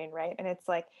our brain, right? And it's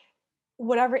like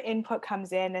whatever input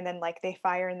comes in and then like they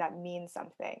fire and that means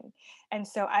something. And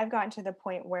so I've gotten to the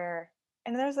point where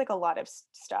and there's like a lot of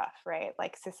stuff, right?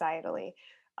 Like societally.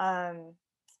 Um,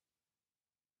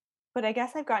 but I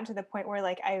guess I've gotten to the point where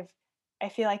I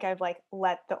feel like I've like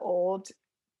let the old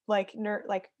like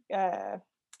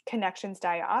connections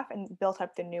die off and built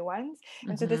up the new ones.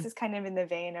 And so Mm-hmm. this is kind of in the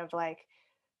vein of like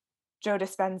Joe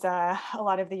Dispenza, a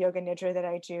lot of the yoga nidra that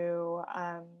I do.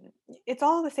 It's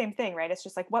all the same thing, right? It's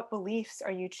just like, what beliefs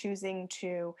are you choosing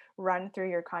to run through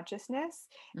your consciousness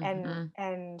Mm-hmm.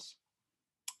 and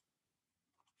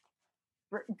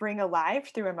bring alive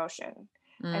through emotion.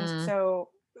 And Mm. so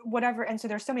whatever, and so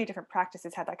there's so many different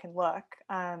practices how that can look.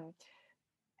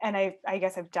 And I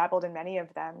guess I've dabbled in many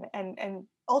of them, and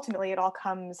ultimately it all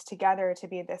comes together to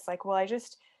be this like, well,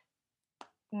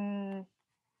 mm,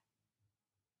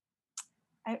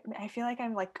 I feel like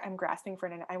I'm grasping for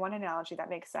I want an analogy that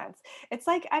makes sense. It's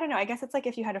like, I don't know, I guess it's like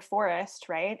if you had a forest,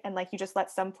 right? And like you just let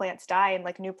some plants die and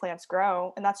like new plants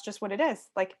grow, and that's just what it is.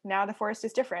 Like now the forest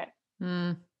is different.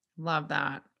 Mm. Love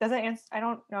that. Does that answer? I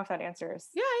don't know if that answers.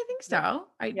 Yeah, I think Your, so.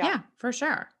 yeah, Yeah, for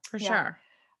sure. For yeah. sure.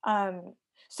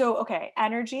 So okay,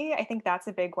 energy, I think that's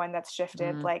a big one that's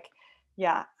shifted. Mm. Like,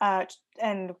 yeah,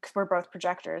 and 'cause we're both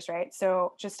projectors, right?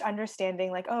 So just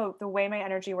understanding like, oh, the way my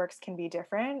energy works can be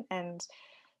different, and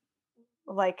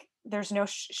like there's no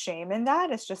shame in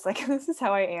that. It's just like this is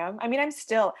how I am. I mean, I'm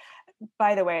still,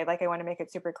 by the way, like I want to make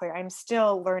it super clear, I'm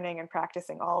still learning and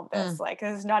practicing all of this. Mm. Like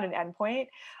this is not an endpoint.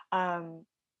 Um,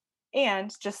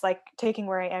 and just like taking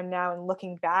where I am now and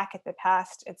looking back at the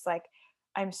past, it's like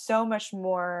I'm so much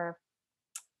more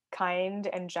kind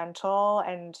and gentle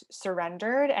and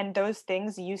surrendered, and those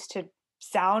things used to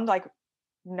sound like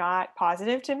not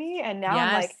positive to me, and now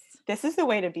I'm like, Yes. this is the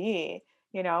way to be,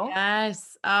 you know?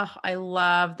 Yes. Oh, I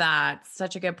love that.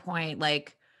 Such a good point.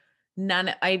 Like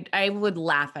I would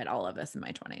laugh at all of this in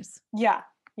my 20s. Yeah,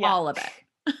 yeah, All of it.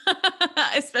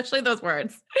 Especially those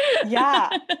words.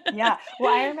 yeah, yeah.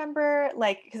 Well, I remember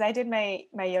like because I did my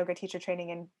yoga teacher training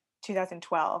in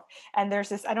 2012, and there's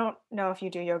this, I don't know if you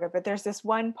do yoga, but there's this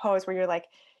one pose where you're like,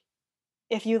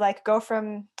 if you like go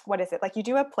from, what is it, like you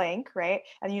do a plank, right,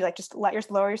 and you like just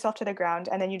lower yourself to the ground,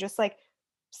 and then you just like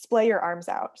splay your arms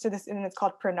out. So this, and it's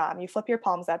called pranam. You flip your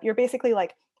palms up. You're basically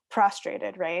like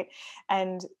prostrated, right?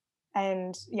 And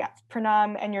yeah,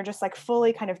 pranam, and you're just like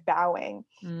fully kind of bowing.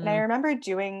 And I Mm, remember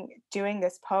doing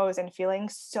this pose and feeling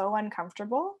so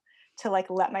uncomfortable to like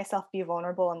let myself be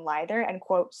vulnerable and lie there and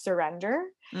quote surrender.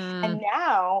 And mm.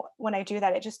 now when I do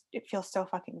that, it feels so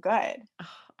fucking good,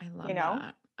 Oh, I you love know?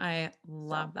 that. I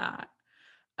So love that.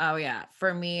 Oh yeah.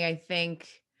 For me, I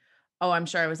think, oh, I'm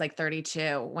sure I was like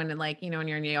 32 when like, when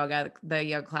you're in yoga, the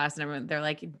yoga class and everyone, they're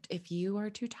like, if you are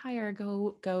too tired,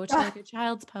 go to like a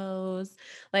child's pose.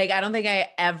 Like, I don't think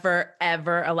I ever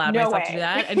allowed no myself to do way.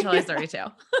 that until I was 32.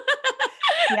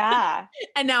 Yeah.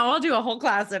 And now I'll do a whole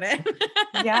class in it.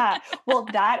 Yeah. Well,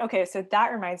 that, okay, so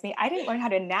that reminds me, I didn't learn how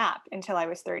to nap until I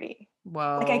was 30.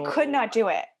 Like I Whoa. could not do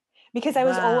it because I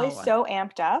was always Wow. so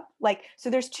amped up. Like, so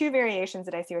there's two variations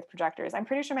that I see with projectors. I'm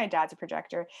pretty sure my dad's a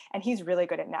projector and he's really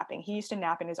good at napping. He used to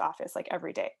nap in his office like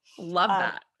every day. Love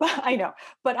that. I know.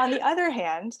 But on the other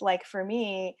hand, like for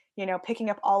me, picking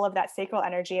up all of that sacral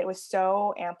energy, it was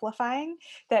so amplifying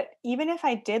that even if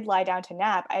I did lie down to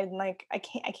nap, I'm like, I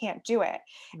can't do it.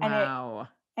 And Wow.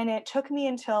 it took me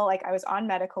until like I was on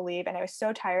medical leave and I was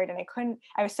so tired and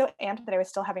I was so amped that I was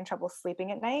still having trouble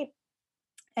sleeping at night.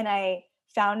 And I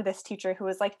found this teacher who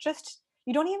was like, just,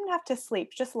 you don't even have to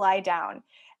sleep, just lie down.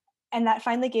 And that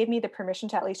finally gave me the permission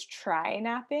to at least try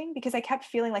napping because I kept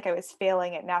feeling like I was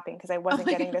failing at napping because I Oh wasn't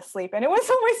my getting God. to sleep and it was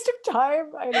a waste of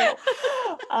time. I know.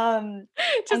 And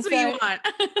Just what you so want.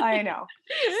 I know.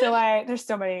 So there's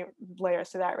so many layers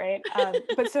to that, right?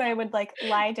 But so I would like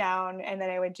lie down and then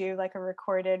I would do like a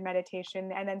recorded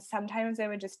meditation. And then sometimes I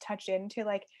would just touch into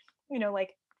like,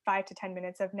 like 5 to 10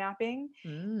 minutes of napping.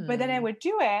 But then I Mm. would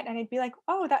do it and I'd be like,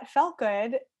 oh, that felt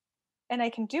good. And I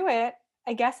can do it.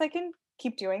 I guess I can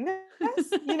keep doing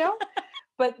this.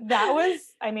 But that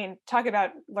was, I mean, talk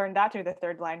about learn that through the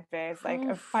third line phase, like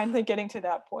of Oof. finally getting to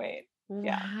that point.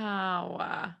 Yeah.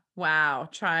 Wow. Wow.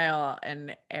 Trial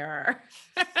and error.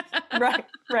 Right.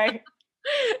 Right.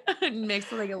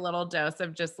 Mixed with like a little dose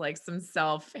of just like some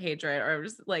self-hatred or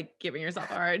just like giving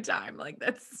yourself a hard time. Like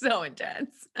that's so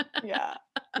intense. Yeah.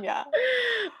 Yeah.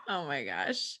 Oh my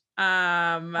gosh.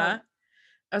 Um,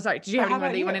 Oh, sorry. Did you but have how any more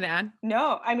that about you you? wanted to add?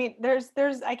 No, I mean,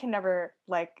 I can never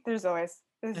like, there's always,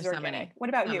 this is There's so organic. many. What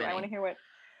about So you? I want to many. hear what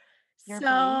your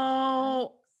belief was.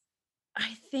 So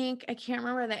I think I can't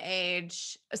remember the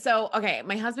age. So, okay,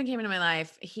 my husband came into my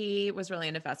life. He was really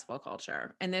into festival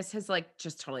culture, and this has like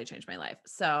just totally changed my life.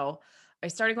 So, I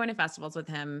started going to festivals with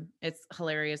him. It's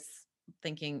hilarious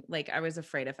thinking like I was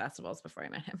afraid of festivals before I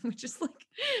met him, which is like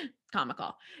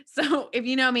comical. So, if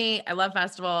you know me, I love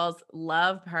festivals,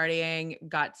 love partying,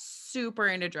 got super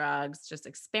into drugs, just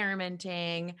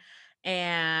experimenting.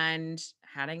 and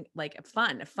having like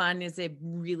fun. Fun is a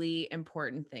really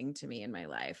important thing to me in my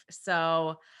life.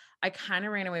 So I kind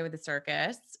of ran away with the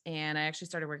circus and I actually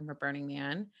started working for Burning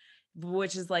Man,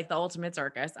 which is like the ultimate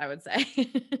circus, I would say.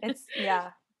 It's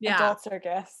yeah, Yeah. adult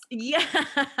circus.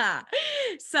 Yeah.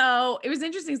 So it was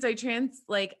interesting. So I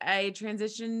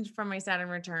transitioned from my Saturn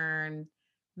return,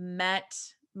 met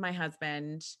my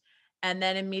husband, and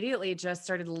then immediately just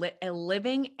started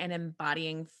living and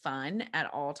embodying fun at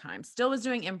all times. Still was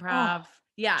doing Oh, improv.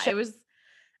 Yeah, chill, it was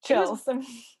chills.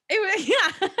 it was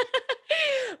yeah.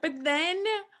 But then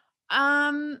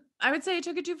I would say I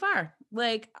took it too far.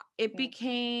 Like it Mm.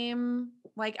 became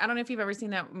like I don't know if you've ever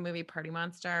seen that movie Party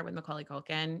Monster with Macaulay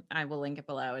Culkin. I will link it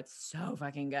below. It's so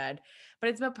fucking good. But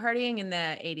it's about partying in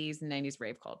the 80s and 90s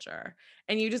rave culture.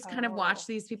 And you just kind of watch Oh,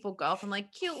 these people go from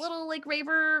like cute little like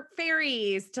raver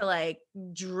fairies to like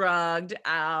drugged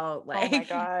out, oh my like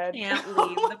God. can't Oh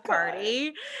leave my the God.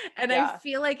 party. And I Yeah.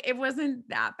 feel like it wasn't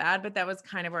that bad, but that was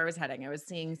kind of where I was heading. I was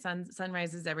seeing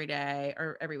sunrises every day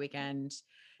or every weekend.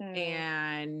 Mm.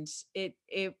 And it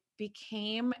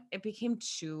became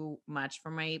too much for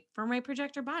my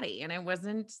projector body. And I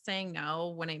wasn't saying no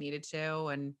when I needed to.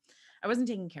 And I wasn't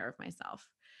taking care of myself.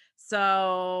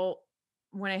 So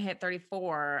when I hit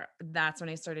 34, that's when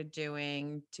I started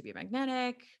doing To Be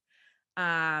Magnetic.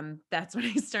 That's when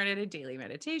I started a daily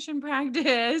meditation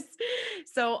practice.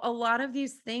 So a lot of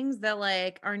these things that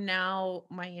like are now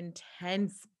my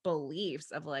intense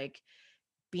beliefs of like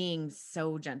being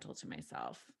so gentle to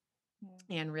myself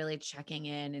Mm. and really checking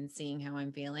in and seeing how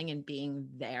I'm feeling and being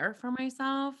there for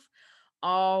myself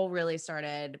all really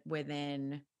started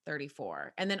within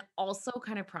 34. And then also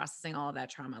kind of processing all of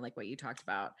that trauma, like what you talked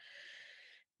about.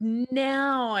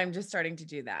 Now I'm just starting to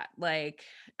do that. Like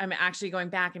I'm actually going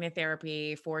back into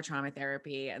therapy for trauma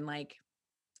therapy. And like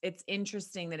it's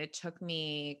interesting that it took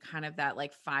me kind of that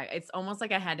like it's almost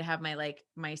like I had to have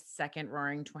my second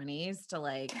roaring 20s to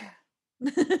like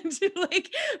to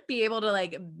like be able to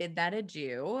like bid that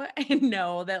adieu and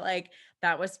know that like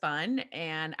that was fun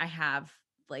and I have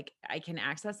like I can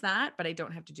access that, but I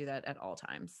don't have to do that at all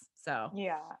times. So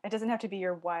Yeah. It doesn't have to be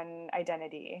your one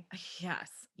identity. yes,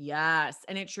 yes.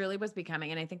 And it truly was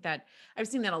becoming, and I think that I've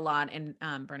seen that a lot in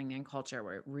Burning Man culture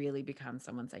where it really becomes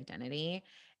someone's identity.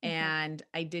 Mhm. And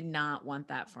I did not want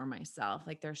that for myself.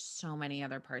 Like there's so many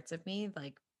other parts of me,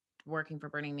 like working for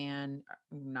Burning Man,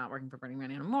 not working for Burning Man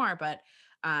anymore, but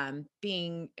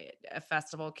being a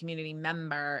festival community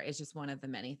member is just one of the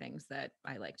many things that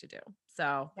I like to do.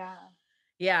 So Yeah.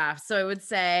 yeah, so I would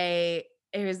say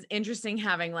it was interesting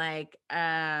having like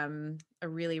a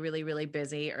really really really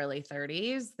busy early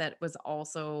 30s that was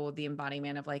also the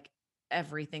embodiment of like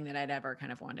everything that I'd ever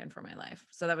kind of wanted for my life.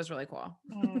 So that was really cool.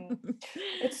 Mm.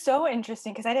 It's so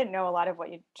interesting because I didn't know a lot of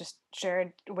what you just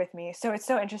shared with me. So it's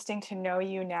so interesting to know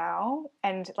you now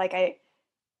and like I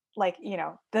like,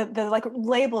 the like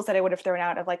labels that I would have thrown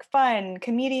out of like fun,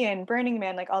 comedian, Burning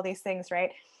Man, like all these things,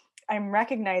 right? I'm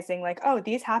recognizing like, oh,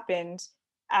 these happened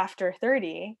after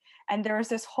 30. And there was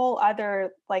this whole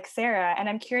other like Sarah. And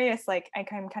I'm curious, like I'm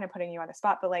kind of putting you on the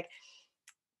spot, but like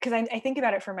because I think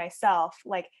about it for myself,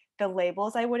 like the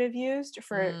labels I would have used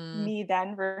for Mm, me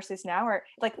then versus now are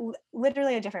like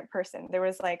literally a different person. There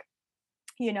was like,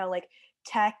 like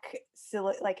tech,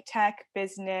 like tech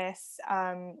business,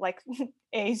 like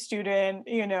A student,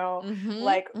 mhm,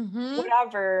 like mhm.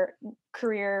 whatever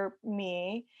career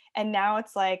me. And now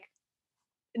it's like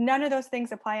none of those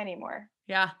things apply anymore,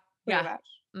 Yeah. pretty Yeah.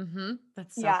 much. Mhm.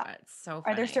 That's so Yeah. fun. It's so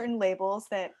Are there funny. certain labels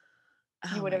that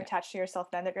you Oh would my have god. attached to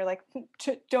yourself then that you're like,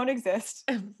 don't exist?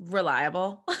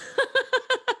 Reliable.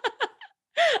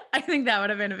 I think that would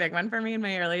have been a big one for me in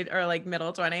my early or like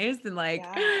middle 20s. And like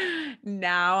Yeah.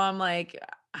 now I'm like,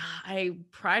 I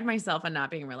pride myself on not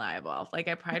being reliable. Like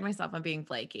I pride myself on being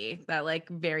flaky, that like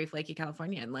very flaky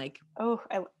Californian. Like, Oh,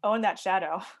 I own that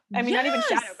shadow. I mean, not even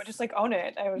shadow, but yes. just like own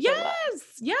it. I would say love. Yes.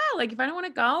 Yeah. Like if I don't want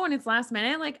to go and it's last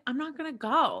minute, like I'm not going to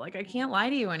go. Like I can't Mm. lie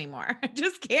to you anymore. I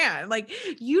just can't. Like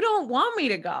you don't want me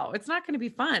to go. It's not going to be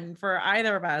fun for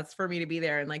either of us for me to be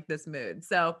there in like this mood.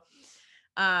 So,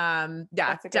 yeah,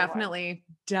 That's a good one.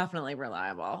 definitely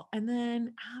reliable. And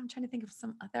then I'm trying to think of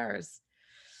some others.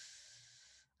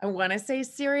 I want to say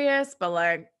serious, but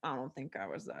like I don't think I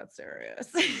was that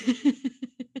serious.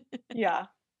 Yeah.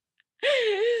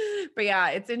 But yeah,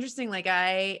 it's interesting. Like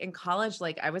I in college,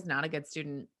 like I was not a good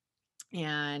student.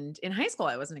 And in high school,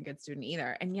 I wasn't a good student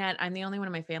either. And yet I'm the only one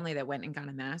in my family that went and got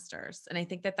a master's. And I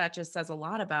think that that just says a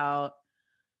lot about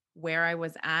where I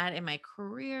was at in my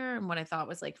career and what I thought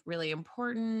was like really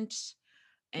important.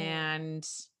 Mm. And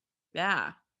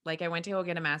yeah, like I went to go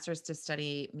get a master's to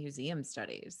study museum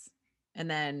studies. And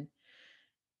then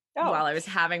Oh. while I was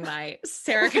having my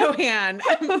Sarah Cohan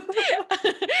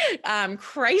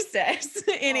crisis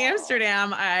in Oh.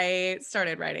 Amsterdam, I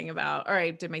started writing about, or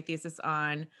I did my thesis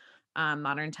on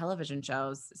modern television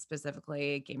shows,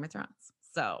 specifically Game of Thrones.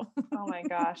 So Oh my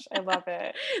gosh, I love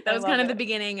it. that I was kind love of the it.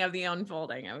 beginning of the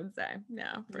unfolding, I would say.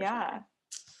 Yeah, for sure. Yeah.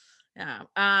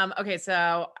 Yeah. Okay.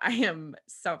 So I am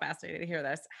so fascinated to hear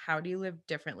this. How do you live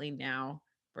differently now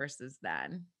versus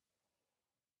then?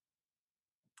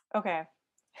 Okay.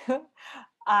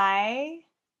 I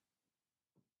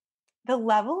the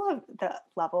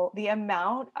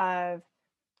amount of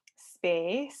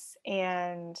space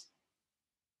and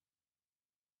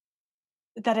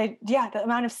the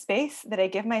amount of space that I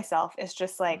give myself is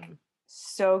just like Mm,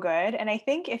 so good. And I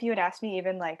think if you had asked me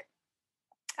even like,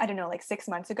 I don't know, like 6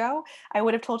 months ago, I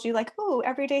would have told you like, oh,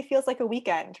 every day feels like a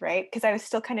weekend, right? Because I was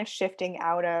still kind of shifting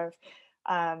out of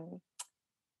um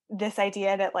this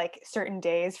idea that like certain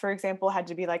days, for example, had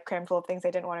to be like crammed full of things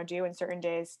I didn't want to do and certain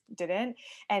days didn't.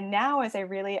 And now as I've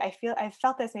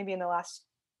felt this maybe in the last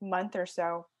month or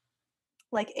so,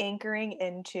 like anchoring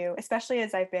into, especially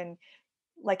as I've been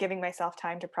like giving myself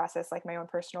time to process like my own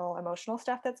personal emotional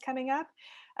stuff that's coming up.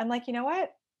 I'm like, you know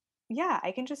what? Yeah,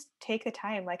 I can just take the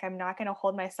time. Like I'm not going to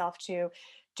hold myself to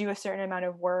do a certain amount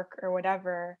of work or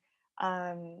whatever.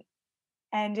 Um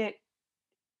and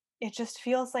it just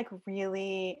feels like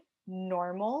really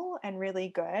normal and really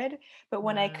good. But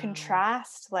when I wow.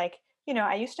 contrast, like,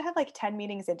 I used to have like 10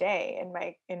 meetings a day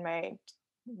in my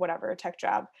whatever tech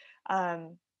job.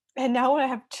 And now I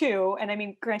have two. And I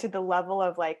mean, granted, the level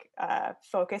of like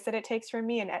focus that it takes from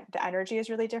me and the energy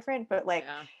is really different. But like,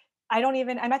 Yeah.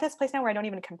 I'm at this place now where I don't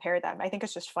even compare them. I think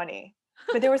it's just funny.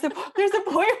 But there was a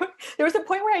point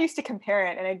where I used to compare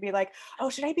it and I'd be like, oh,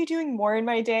 should I be doing more in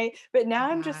my day? But now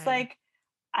I'm just Right. like,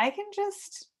 I can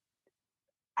just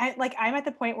I'm at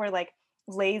the point where like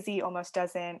lazy almost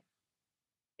doesn't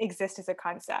exist as a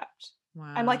concept.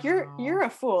 I'm like, you're Wow. a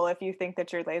fool if you think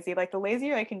that you're lazy. Like the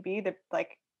lazier I can be, the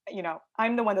like,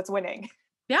 I'm the one that's winning.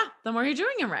 Yeah. The more you're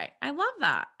doing it right. I love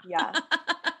that. Yeah,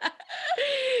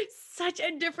 Such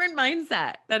a different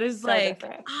mindset. That is so like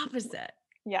different. opposite.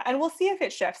 Yeah, and we'll see if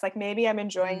it shifts. Like maybe I'm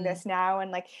enjoying Mm, this now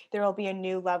and like there will be a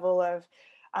new level of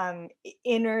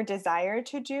inner desire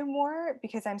to do more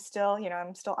because I'm still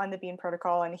on the bean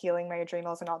protocol and healing my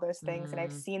adrenals and all those things and I've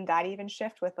mm, seen that even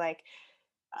shift with like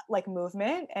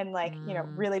movement and like mm.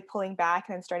 really pulling back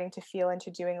and then starting to feel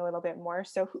into doing a little bit more.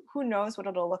 So who knows what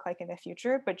it'll look like in the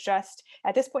future, but just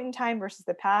at this point in time versus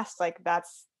the past, like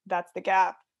that's the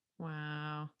gap.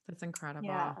 Wow, that's Yeah.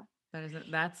 incredible.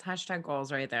 That's hashtag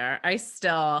goals right there. I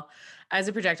still, as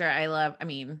a projector, I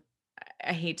mean,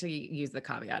 I hate to use the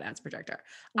caveat as projector.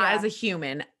 As Yeah. a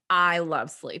human, I love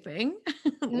sleeping,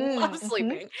 love Mhm.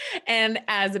 sleeping. And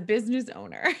as a business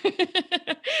owner,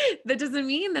 that doesn't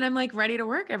mean that I'm like ready to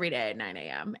work every day at 9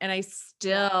 a.m. And I Yeah.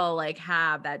 still like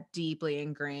have that deeply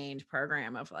ingrained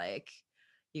program of like,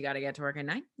 you got to get to work at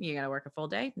 9, you got to work a full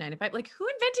day, 9 to 5. Like, who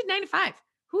invented 9 to 5?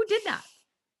 Who did that?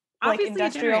 Like Obviously a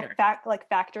industrial generator. like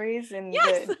factories and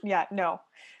Yes. the yeah, no.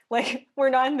 Like we're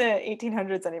not in the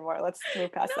 1800s anymore. Let's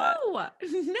move past that. No.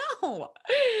 No.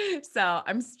 So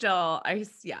I'm still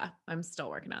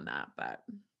working on that, but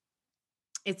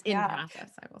it's in Yeah. process,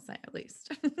 I will say at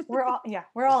least. We're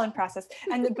all in process.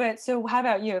 But so how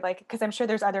about you? Like cuz I'm sure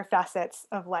there's other facets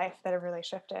of life that have really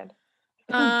shifted.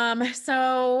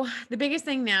 So the biggest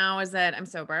thing now is that I'm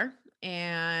sober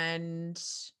and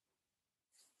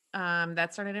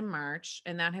that started in March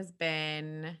and that has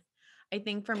been I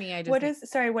think for me I just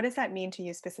need What does that mean to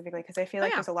you specifically? Because I feel Oh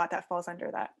like yeah. there's a lot that falls under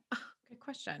that. Good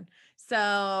question.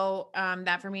 So,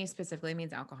 that for me specifically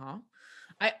means alcohol.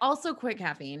 I also quit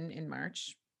caffeine in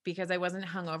March because I wasn't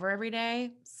hungover every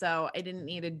day. So I didn't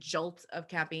need a jolt of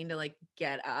caffeine to like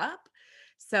get up.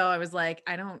 So I was like,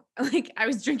 I don't like, I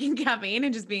was drinking caffeine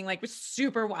and just being like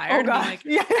super Oh wired and being god. like,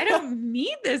 Yeah. I don't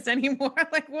need this anymore.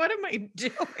 Like, what am I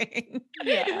doing?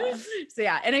 Yeah. So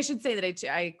yeah. And I should say that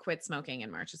I quit smoking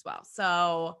in March as well.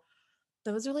 So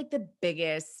those are like the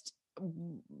biggest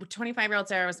 25-year-old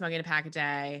Sarah was smoking a pack a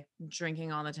day,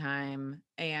 drinking all the time,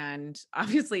 and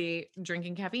obviously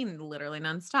drinking caffeine literally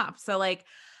nonstop. So, like,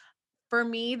 for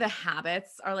me, the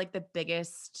habits are like the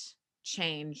biggest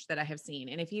change that I have seen.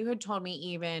 And if you had told me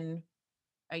even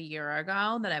a year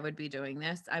ago that I would be doing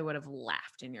this, I would have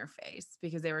laughed in your face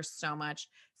because they were so much,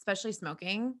 especially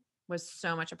smoking was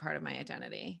so much a part of my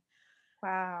identity.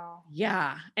 Wow.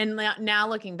 Yeah, and now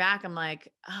looking back, I'm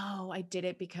like, "Oh, I did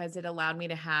it because it allowed me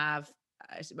to have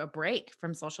a break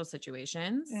from social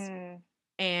situations." Mm.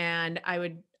 And I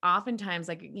would oftentimes,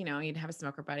 like, you'd have a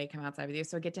smoker buddy come outside with you.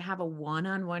 So I get to have a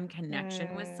one-on-one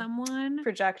connection with Mm, someone.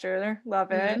 projector,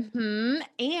 love it.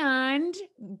 And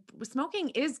smoking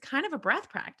is kind of a breath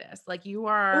practice. Like you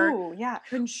are Ooh, yeah,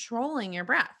 controlling your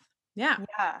breath. Yeah.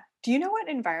 yeah. Do you know what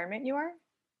environment you are?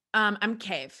 I'm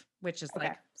cave, which is Okay,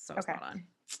 like so okay, spot on.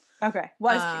 okay.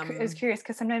 Well, I was Um, curious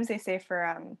because sometimes they say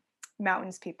for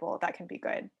mountains people that can be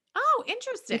good oh,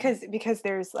 interesting. because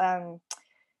there's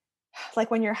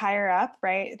like when you're higher up,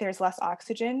 right? There's less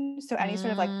oxygen, so any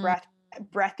sort of like Mm,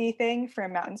 breathy thing for a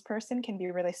mountains person can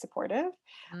be really supportive.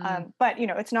 mm. But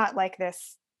it's not like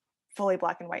this fully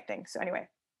black and white thing. So anyway,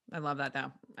 I love that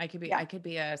though. yeah, I could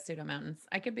be a pseudo mountains.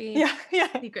 I could be yeah,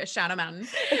 yeah. secret shadow mountain.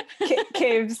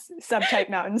 Caves, subtype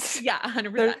mountains. Yeah,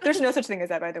 100%. There's no such thing as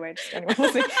that, by the way. Just anyone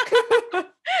listening.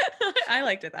 I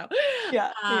liked it though.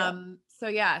 Yeah, yeah. So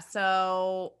yeah,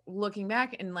 so looking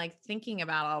back and like thinking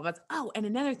about all of us. Oh, and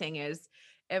another thing is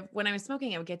when I was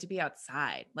smoking, I would get to be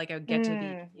outside. Like I would get to be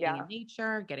being in Yeah.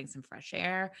 nature, getting some fresh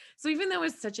air. So even though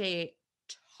it's such a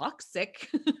toxic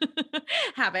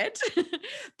habit,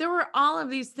 there were all of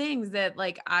these things that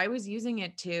like I was using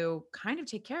it to kind of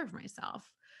take care of myself.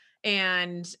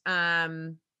 And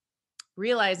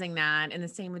realizing that, and the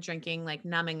same with drinking, like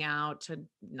numbing out to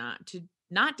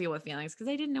not deal with feelings because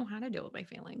I didn't know how to deal with my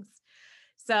feelings.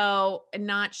 So,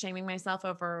 not shaming myself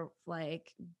over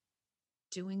like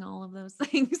doing all of those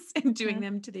things and doing Mhm.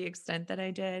 them to the extent that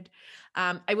I did.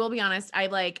 I will be honest,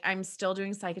 I'm still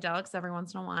doing psychedelics every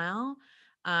once in a while.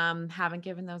 Haven't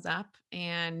given those up.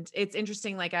 And it's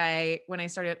interesting, like when I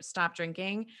stopped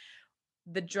drinking,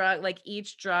 the drug, like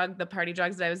each drug, the party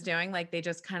drugs that I was doing, like they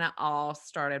just kind of all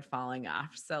started falling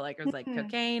off. So like I was like, Mhm.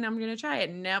 cocaine, I'm gonna try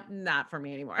it. Nope, not for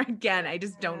me anymore. Again, I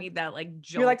just don't Yeah. need that like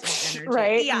You're like, jolt of energy.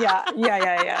 right? Yeah. Yeah, yeah,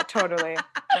 yeah, yeah. Totally.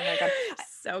 Oh my God.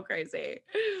 So crazy.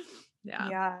 Yeah.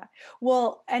 Yeah.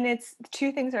 Well, and it's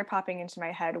two things are popping into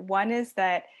my head. One is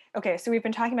that, okay, so we've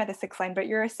been talking about the sixth line, but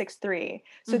you're a 6'3".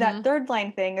 So that Mm-hmm. third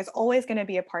line thing is always going to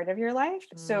be a part of your life.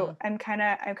 So Mm,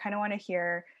 I kind of want to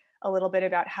hear a little bit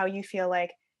about how you feel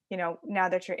like, now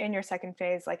that you're in your second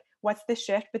phase, like what's the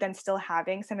shift, but then still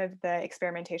having some of the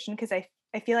experimentation. Cause I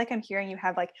feel like I'm hearing you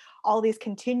have like all these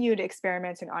continued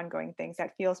experiments and ongoing things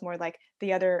that feels more like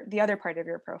the other part of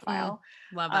your mm, profile.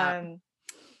 love that. Um,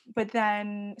 but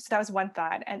then so that was one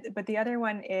thought, but the other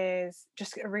one is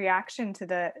just a reaction to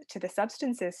the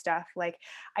substances stuff. Like,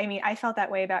 I mean, I felt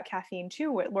that way about caffeine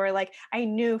too, where like I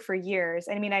knew for years,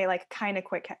 I mean, I like kind of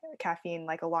quit caffeine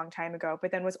like a long time ago,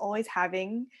 but then was always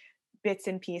having bits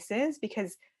and pieces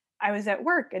because I was at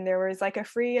work and there was like a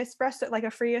free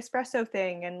espresso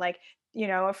thing, and like,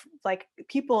 if like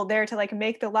people there to like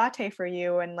make the latte for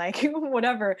you and like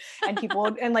whatever. And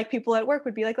people at work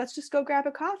would be like, let's just go grab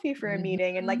a coffee for a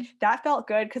meeting. And like Mhm. that felt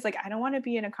good because like I don't want to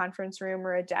be in a conference room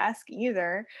or a desk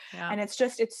either. Yeah. And it's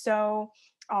so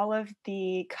all of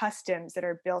the customs that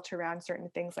are built around certain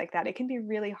things like that, it can be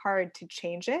really hard to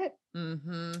change it.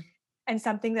 Mm-hmm. And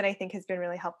something that I think has been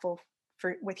really helpful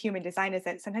for with human design is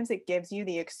that sometimes it gives you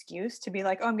the excuse to be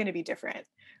like, oh, I'm going to be different,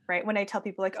 right? When I tell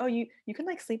people like, oh, you can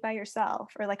like sleep by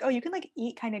yourself, or like, oh, you can like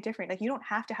eat kind of different, like you don't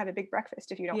have to have a big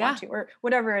breakfast if you don't want Yeah. to, or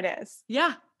whatever it is.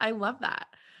 Yeah. I love that.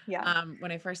 Yeah.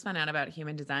 When I first found out about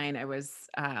human design, I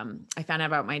found out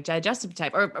about my digestive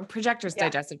type or projector's Yeah.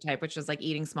 digestive type, which was like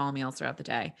eating small meals throughout the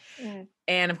day. Mm.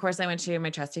 And of course I went to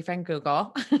my trusty friend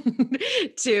Google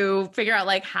to figure out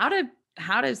like how to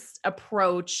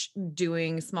approach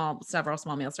doing several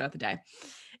small meals throughout the day.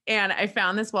 And I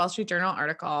found this Wall Street Journal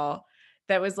article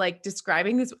that was like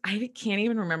describing this. I can't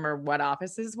even remember what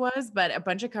office this was, but a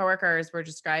bunch of coworkers were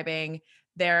describing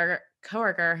their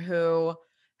coworker who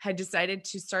had decided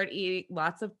to start eating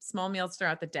lots of small meals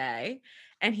throughout the day.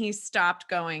 And he stopped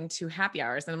going to happy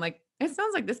hours. And I'm like, it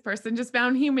sounds like this person just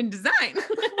found human design.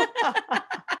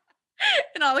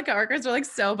 And all the coworkers were like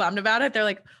so bummed about it. They're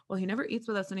like, well, he never eats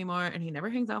with us anymore and he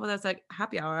never hangs out with us at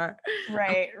happy hour. I'm like,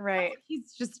 Right, no, right.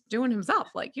 he's just doing himself.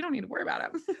 Like, you don't need to worry about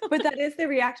him. But that is the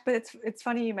reaction, but it's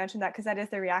funny you mentioned that because that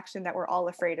is the reaction that we're all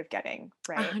afraid of getting,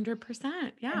 right? 100%.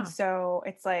 And Yeah. so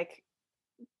it's like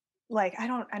I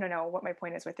don't know what my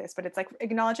point is with this, but it's like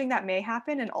acknowledging that may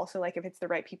happen, and also like if it's the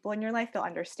right people in your life, they'll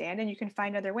understand and you can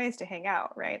find other ways to hang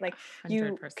out, right? Like $100.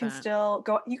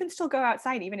 you can still go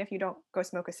outside even if you don't go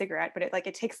smoke a cigarette, but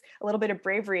it takes a little bit of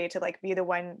bravery to like be the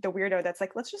weirdo that's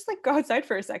like, let's just like go outside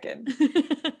for a second.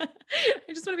 I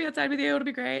just want to be outside with you. It'll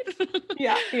be great.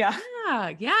 Yeah, yeah,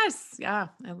 Yeah. Yes. Yeah.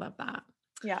 I love that.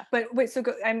 yeah. But wait, so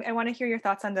I want to hear your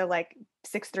thoughts on the like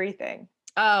 6'3" thing.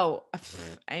 Oh,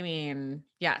 I mean,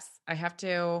 yes, I have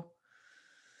to.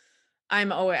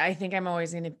 I think I'm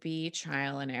always going to be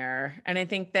trial and error. And I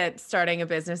think that starting a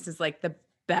business is like the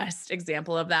best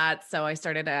example of that. So I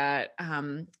started a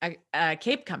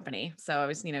cape company. So I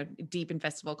was, deep in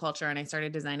festival culture, and I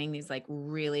started designing these like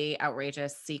really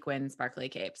outrageous sequin sparkly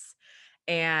capes.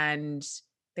 And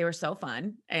they were so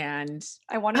fun. And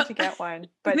I wanted to get one,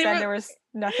 but they then were there was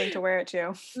nothing to wear it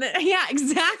to. yeah,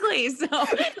 exactly. So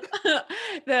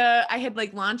I had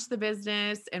like launched the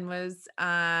business and was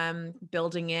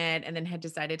building it, and then had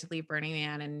decided to leave Burning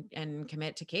Man and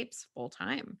commit to capes full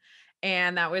time.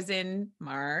 And that was in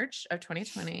March of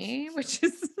 2020, which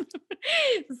is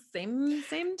same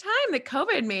time that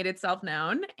COVID made itself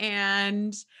known.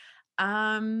 And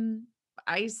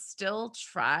I still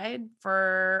tried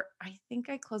I think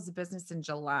I closed the business in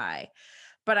July,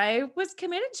 but I was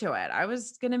committed to it. I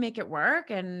was going to make it work.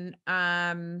 And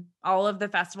all of the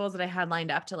festivals that I had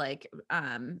lined up to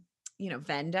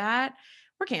vend at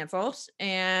were canceled.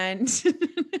 And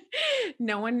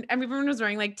everyone was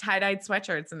wearing like tie-dyed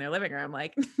sweatshirts in their living room.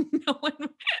 Like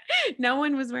no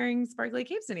one was wearing sparkly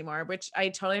capes anymore, which I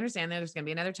totally understand that there's going to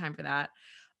be another time for that.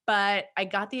 But I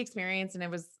got the experience, and I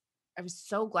was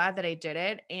so glad that I did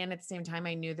it. And at the same time,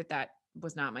 I knew that that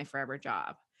was not my forever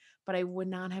job, but I would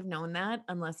not have known that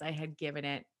unless I had given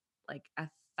it like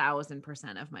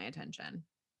 1,000% of my attention.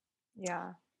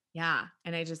 Yeah. Yeah.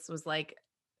 And I just was like,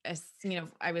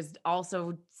 I was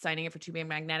also signing up for Too Big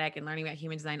Magnetic and learning about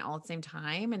human design all at the same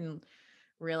time, and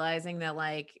realizing that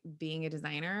like being a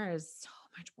designer is so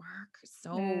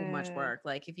much work.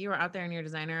 Like if you are out there and you're a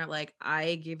designer, like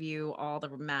I give you all the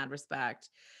mad respect.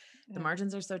 The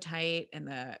margins are so tight, and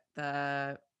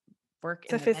the work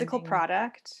It's in a the physical vending.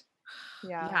 product.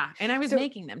 Yeah. Yeah. And I was So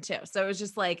making them too. So it was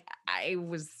just like, I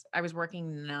was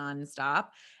working nonstop,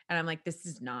 and I'm like, this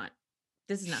is not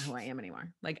who I am anymore.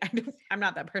 Like I'm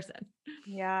not that person.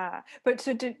 yeah. But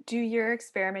so do your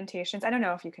experimentations, I don't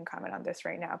know if you can comment on this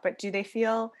right now, but do they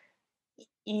feel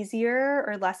easier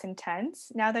or less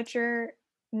intense now that you're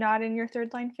not in your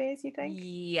third line phase, you think?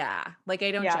 Yeah. Like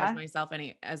I don't judge Yeah. myself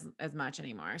as much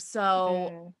anymore. So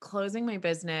Mm. closing my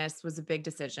business was a big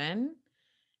decision.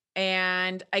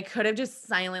 And I could have just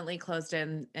silently closed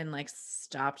in and like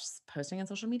stopped posting on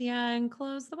social media and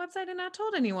closed the website and not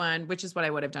told anyone, which is what I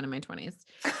would have done in my 20s.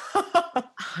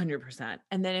 100%.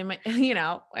 And then in my,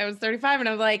 I was 35, and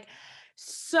I was like,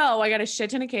 so I got a shit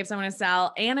ton of capes I want to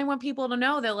sell. And I want people to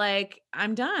know that like,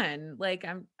 I'm done. Like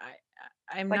I'm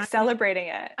Like not celebrating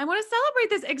it. I want to celebrate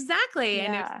this. Exactly.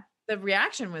 And Yeah. the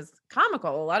reaction was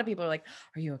comical. A lot of people are like,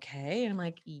 are you okay? And I'm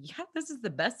like, yeah, this is the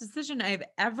best decision I've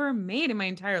ever made in my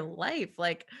entire life.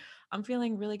 Like I'm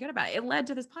feeling really good about it. It led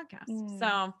to this podcast. Mm.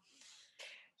 So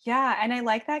Yeah, and I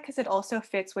like that because it also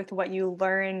fits with what you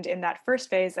learned in that first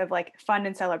phase of like fun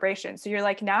and celebration. So you're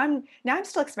like, now I'm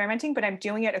still experimenting, but I'm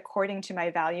doing it according to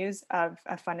my values of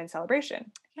fun and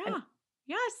celebration. And yeah.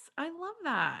 Yes. I love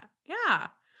that. Yeah.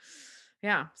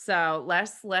 Yeah. So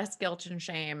less guilt and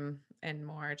shame, and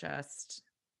more just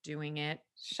doing it,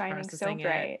 shining so processing it,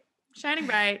 bright. shining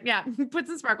bright. Yeah. Put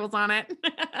some sparkles on it.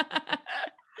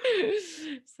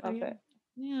 So Love yeah. it.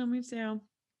 Yeah, me too.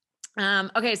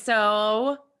 Okay,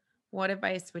 so what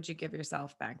advice would you give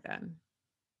yourself back then?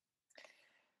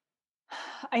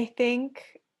 I think,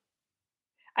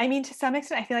 I mean, to some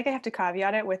extent, I feel like I have to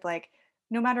caveat it with like,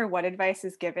 no matter what advice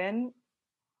is given,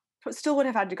 still would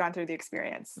have had to gone through the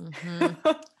experience.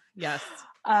 Mm-hmm. Yes.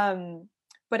 um,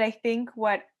 but I think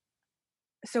one,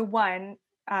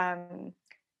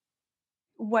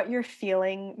 what you're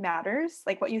feeling matters.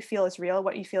 Like what you feel is real,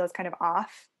 what you feel is kind of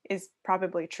off is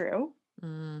probably true.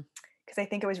 Mm. Because I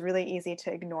think it was really easy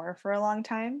to ignore for a long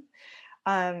time.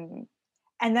 Um,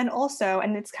 and then also,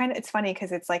 and it's funny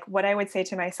because it's like what I would say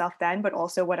to myself then, but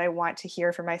also what I want to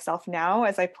hear for myself now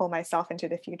as I pull myself into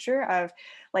the future of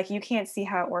like, you can't see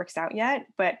how it works out yet,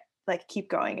 but like, keep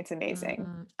going. It's amazing.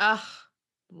 Mm-hmm. Oh,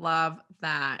 love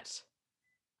that.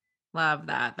 Love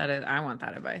that. I want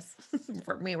that advice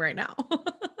for me right now.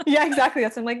 Yeah, exactly.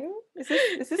 That's I'm like, is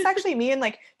this actually me in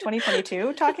like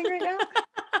 2022 talking right now?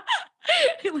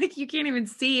 Like you can't even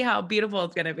see how beautiful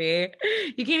it's gonna be.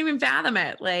 You can't even fathom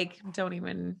it. Like, don't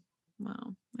even.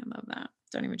 Wow, I love that.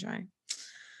 Don't even try.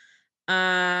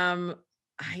 Um,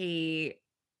 I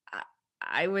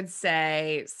I would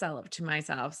say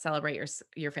celebrate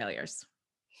your failures,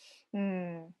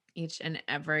 Mm. each and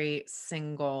every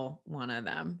single one of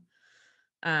them.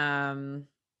 Um,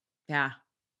 yeah,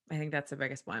 I think that's the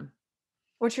biggest one.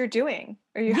 What you're doing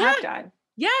or you Yeah. have done.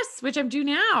 Yes, which I'm doing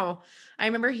now. I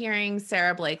remember hearing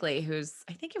Sarah Blakely,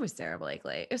 I think it was Sarah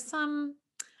Blakely.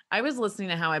 I was listening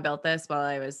to How I Built This while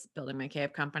I was building my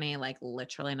cave company, like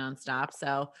literally nonstop.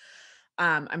 So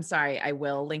I'm sorry, I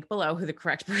will link below who the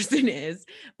correct person is,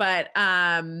 but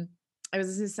I was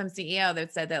listening to some CEO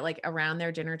that said that like around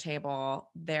their dinner table,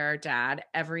 their dad,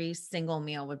 every single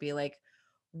meal would be like,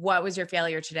 what was your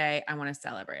failure today? I want to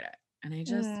celebrate it. And I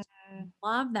just Mm,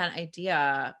 love that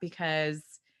idea because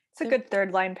it's a good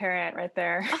third line parent right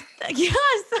there.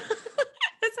 yes,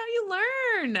 that's how you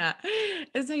learn.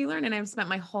 That's how you learn. And I've spent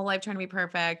my whole life trying to be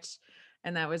perfect.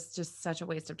 And that was just such a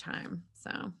waste of time.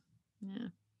 So yeah.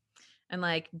 And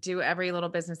like do every little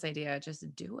business idea,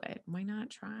 just do it. Why not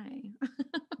try?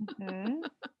 Mhm.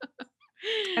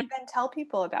 And then tell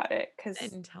people about it because,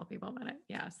 And tell people about it.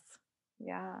 Yes.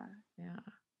 yeah. Yeah.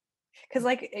 Because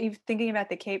like you thinking about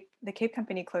the Cape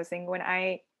Company closing, when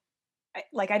I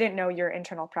didn't know your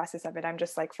internal process of it. I'm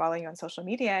just like following you on social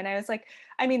media. And I was like,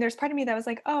 I mean, there's part of me that was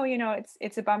like, oh,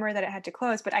 it's a bummer that it had to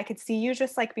close, but I could see you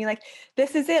just like being like,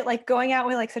 this is it, like going out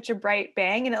with like such a bright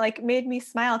bang. And it like made me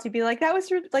smile to be like, that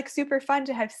was like super fun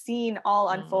to have seen all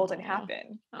unfold and Oh,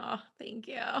 happen. oh, thank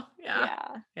you. Yeah.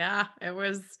 Yeah. Yeah. It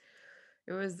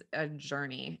was a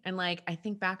journey. And like, I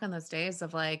think back on those days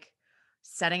of like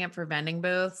setting up for vending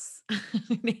booths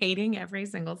and hating every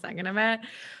single second of it.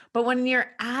 But when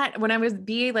I was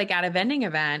be like at a vending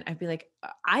event, I'd be like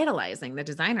idolizing the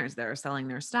designers that are selling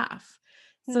their stuff.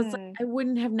 So it's like, Hmm. I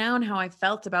wouldn't have known how I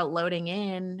felt about loading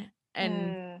in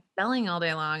and Hmm. selling all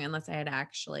day long unless I had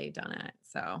actually done it.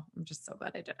 So I'm just so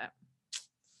glad I did it.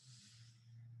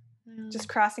 Yeah. Just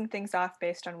crossing things off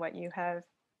based on what you have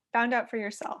found out for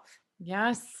yourself.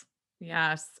 Yes.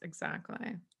 Yes,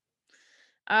 exactly.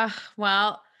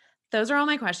 Well, those are all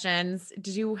my questions.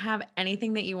 Did you have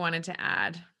anything that you wanted to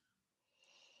add?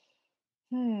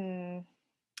 Hmm.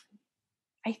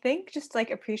 I think just like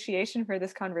appreciation for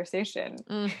this conversation.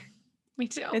 Mm, me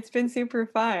too. It's been super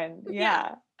fun. Yeah,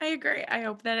 Yeah. I agree. I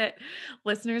hope that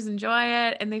listeners enjoy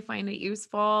it and they find it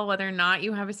useful, whether or not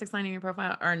you have a 6 line in your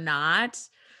profile or not.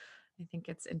 I think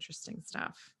it's interesting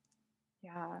stuff.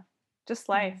 Yeah. Just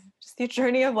Yeah. life, just the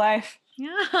journey of life.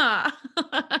 Yeah.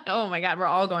 Oh my God, we're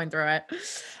all going through it.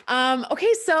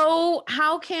 Okay, so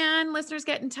how can listeners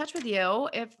get in touch with you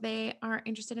if they are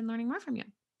interested in learning more from you?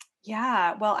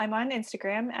 Yeah. Well, I'm on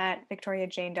Instagram at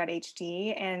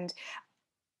victoriajane.hd. And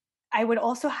I would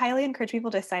also highly encourage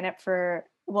people to sign up for,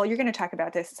 well, you're going to talk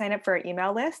about this, sign up for our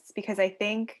email lists, because I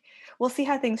think we'll see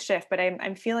how things shift, but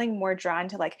I'm feeling more drawn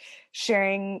to like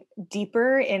sharing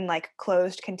deeper in like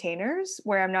closed containers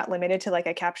where I'm not limited to like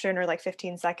a caption or like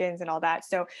 15 seconds and all that.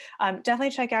 So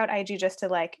definitely check out IG just to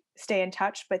like stay in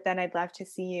touch, but then I'd love to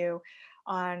see you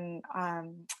on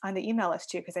the email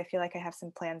list too, because I feel like I have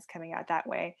some plans coming out that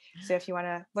way. So if you want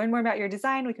to learn more about your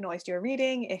design, we can always do a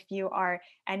reading. If you are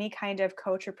any kind of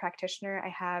coach or practitioner, I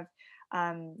have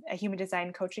a human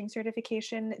design coaching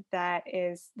certification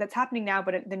that's happening now,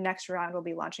 but the next round will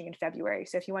be launching in February.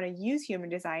 So if you want to use human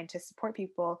design to support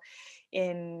people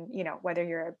in, whether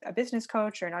you're a business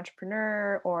coach or an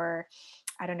entrepreneur, or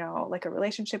I don't know, like a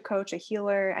relationship coach, a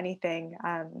healer, anything,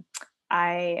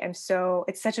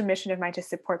 it's such a mission of mine to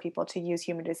support people to use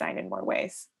human design in more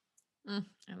ways. I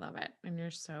love it. And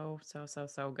you're so, so, so,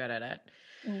 so good at it.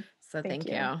 Mm, So thank thank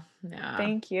you. you. Yeah.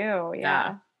 Thank you. Yeah.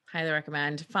 Yeah. Highly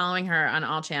recommend following her on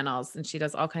all channels. And she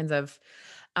does all kinds of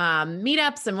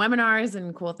meetups and webinars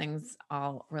and cool things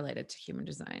all related to human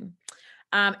design.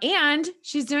 And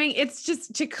she's doing, it's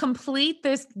just to complete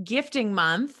this gifting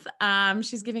month.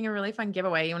 She's giving a really fun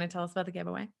giveaway. You want to tell us about the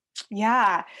giveaway?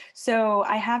 Yeah. So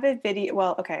I have a video.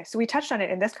 Well, okay. So we touched on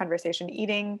it in this conversation,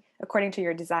 eating according to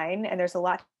your design. And there's a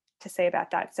lot to say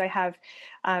about that. So I have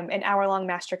an hour-long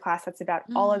masterclass that's about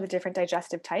all of the different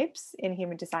digestive types in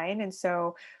human design. And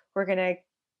so we're going to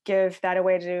give that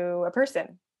away to a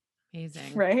person,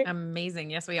 Amazing. right?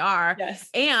 Amazing. Yes, we are. Yes.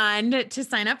 And to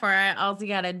sign up for it, all you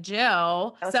gotta do.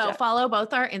 Let's do So it. follow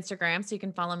both our Instagrams. So you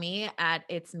can follow me at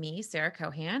It's Me, Sarah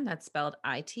Cohan. That's spelled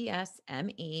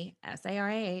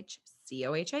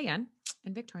ITSMESARAHCOHAN,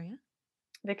 and Victoria.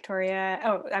 Victoria.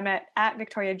 Oh, I'm at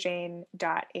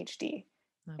victoriajane.hd.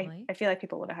 Lovely. I feel like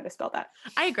people will know how to spell that.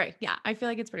 I agree. Yeah, I feel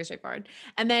like it's pretty straightforward.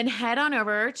 And then head on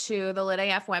over to the Lit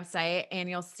AF website and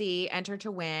you'll see enter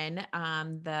to win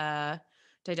the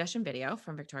digestion video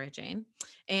from Victoria Jane.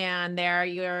 And there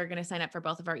you're going to sign up for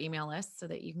both of our email lists so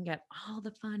that you can get all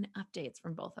the fun updates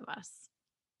from both of us.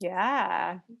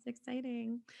 Yeah. It's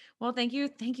exciting. Well, thank you.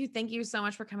 Thank you. Thank you so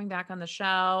much for coming back on the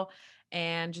show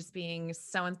and just being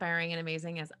so inspiring and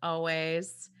amazing as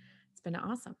always. It's been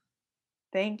awesome.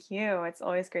 Thank you. It's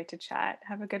always great to chat.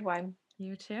 Have a good one.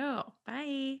 You too.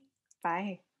 Bye.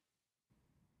 Bye.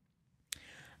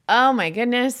 Oh my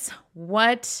goodness.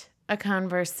 What a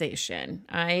conversation.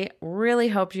 I really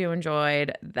hope you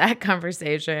enjoyed that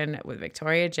conversation with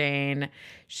Victoria Jane.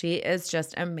 She is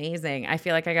just amazing. I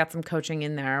feel like I got some coaching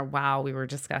in there while we were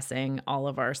discussing all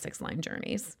of our 6-line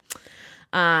journeys.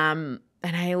 And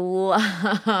I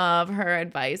love her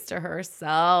advice to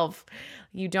herself.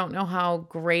 You don't know how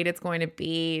great it's going to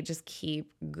be. Just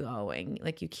keep going.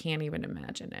 Like you can't even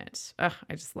imagine it. Ugh,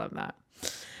 I just love that.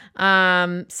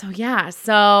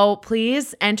 So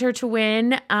please enter to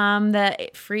win the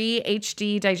free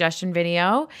HD digestion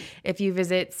video if you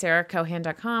visit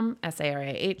sarahcohan.com,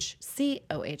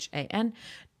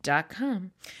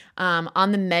 sarahcohan.com.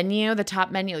 On the menu, the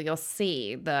top menu, you'll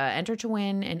see the enter to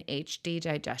win an HD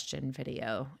digestion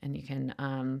video, and you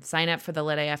can sign up for the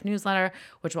Lit AF newsletter,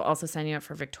 which will also sign you up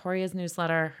for Victoria's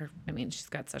newsletter. She's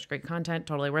got such great content,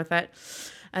 totally worth it.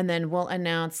 And then we'll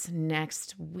announce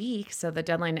next week. So the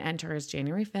deadline to enter is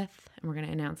January 5th, and we're going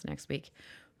to announce next week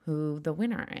who the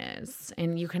winner is.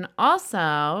 And you can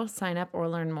also sign up or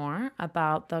learn more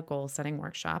about the goal setting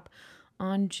workshop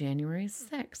on January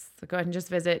 6th. So go ahead and just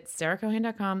visit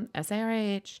sarahcohan.com,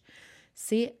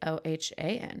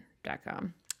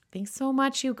 sarahcohan.com. Thanks so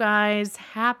much, you guys.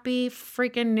 Happy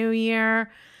freaking New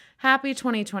Year. Happy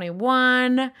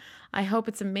 2021. I hope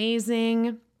it's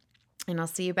amazing. And I'll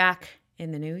see you back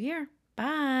in the new year.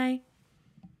 Bye.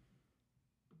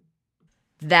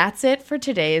 That's it for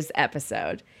today's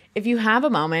episode. If you have a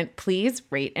moment, please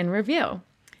rate and review.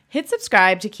 Hit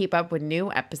subscribe to keep up with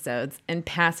new episodes and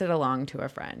pass it along to a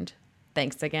friend.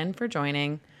 Thanks again for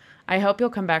joining. I hope you'll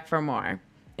come back for more.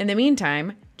 In the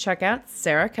meantime, check out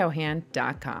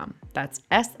sarahcohan.com. That's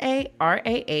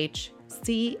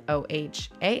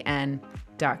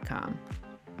sarahcohan.com.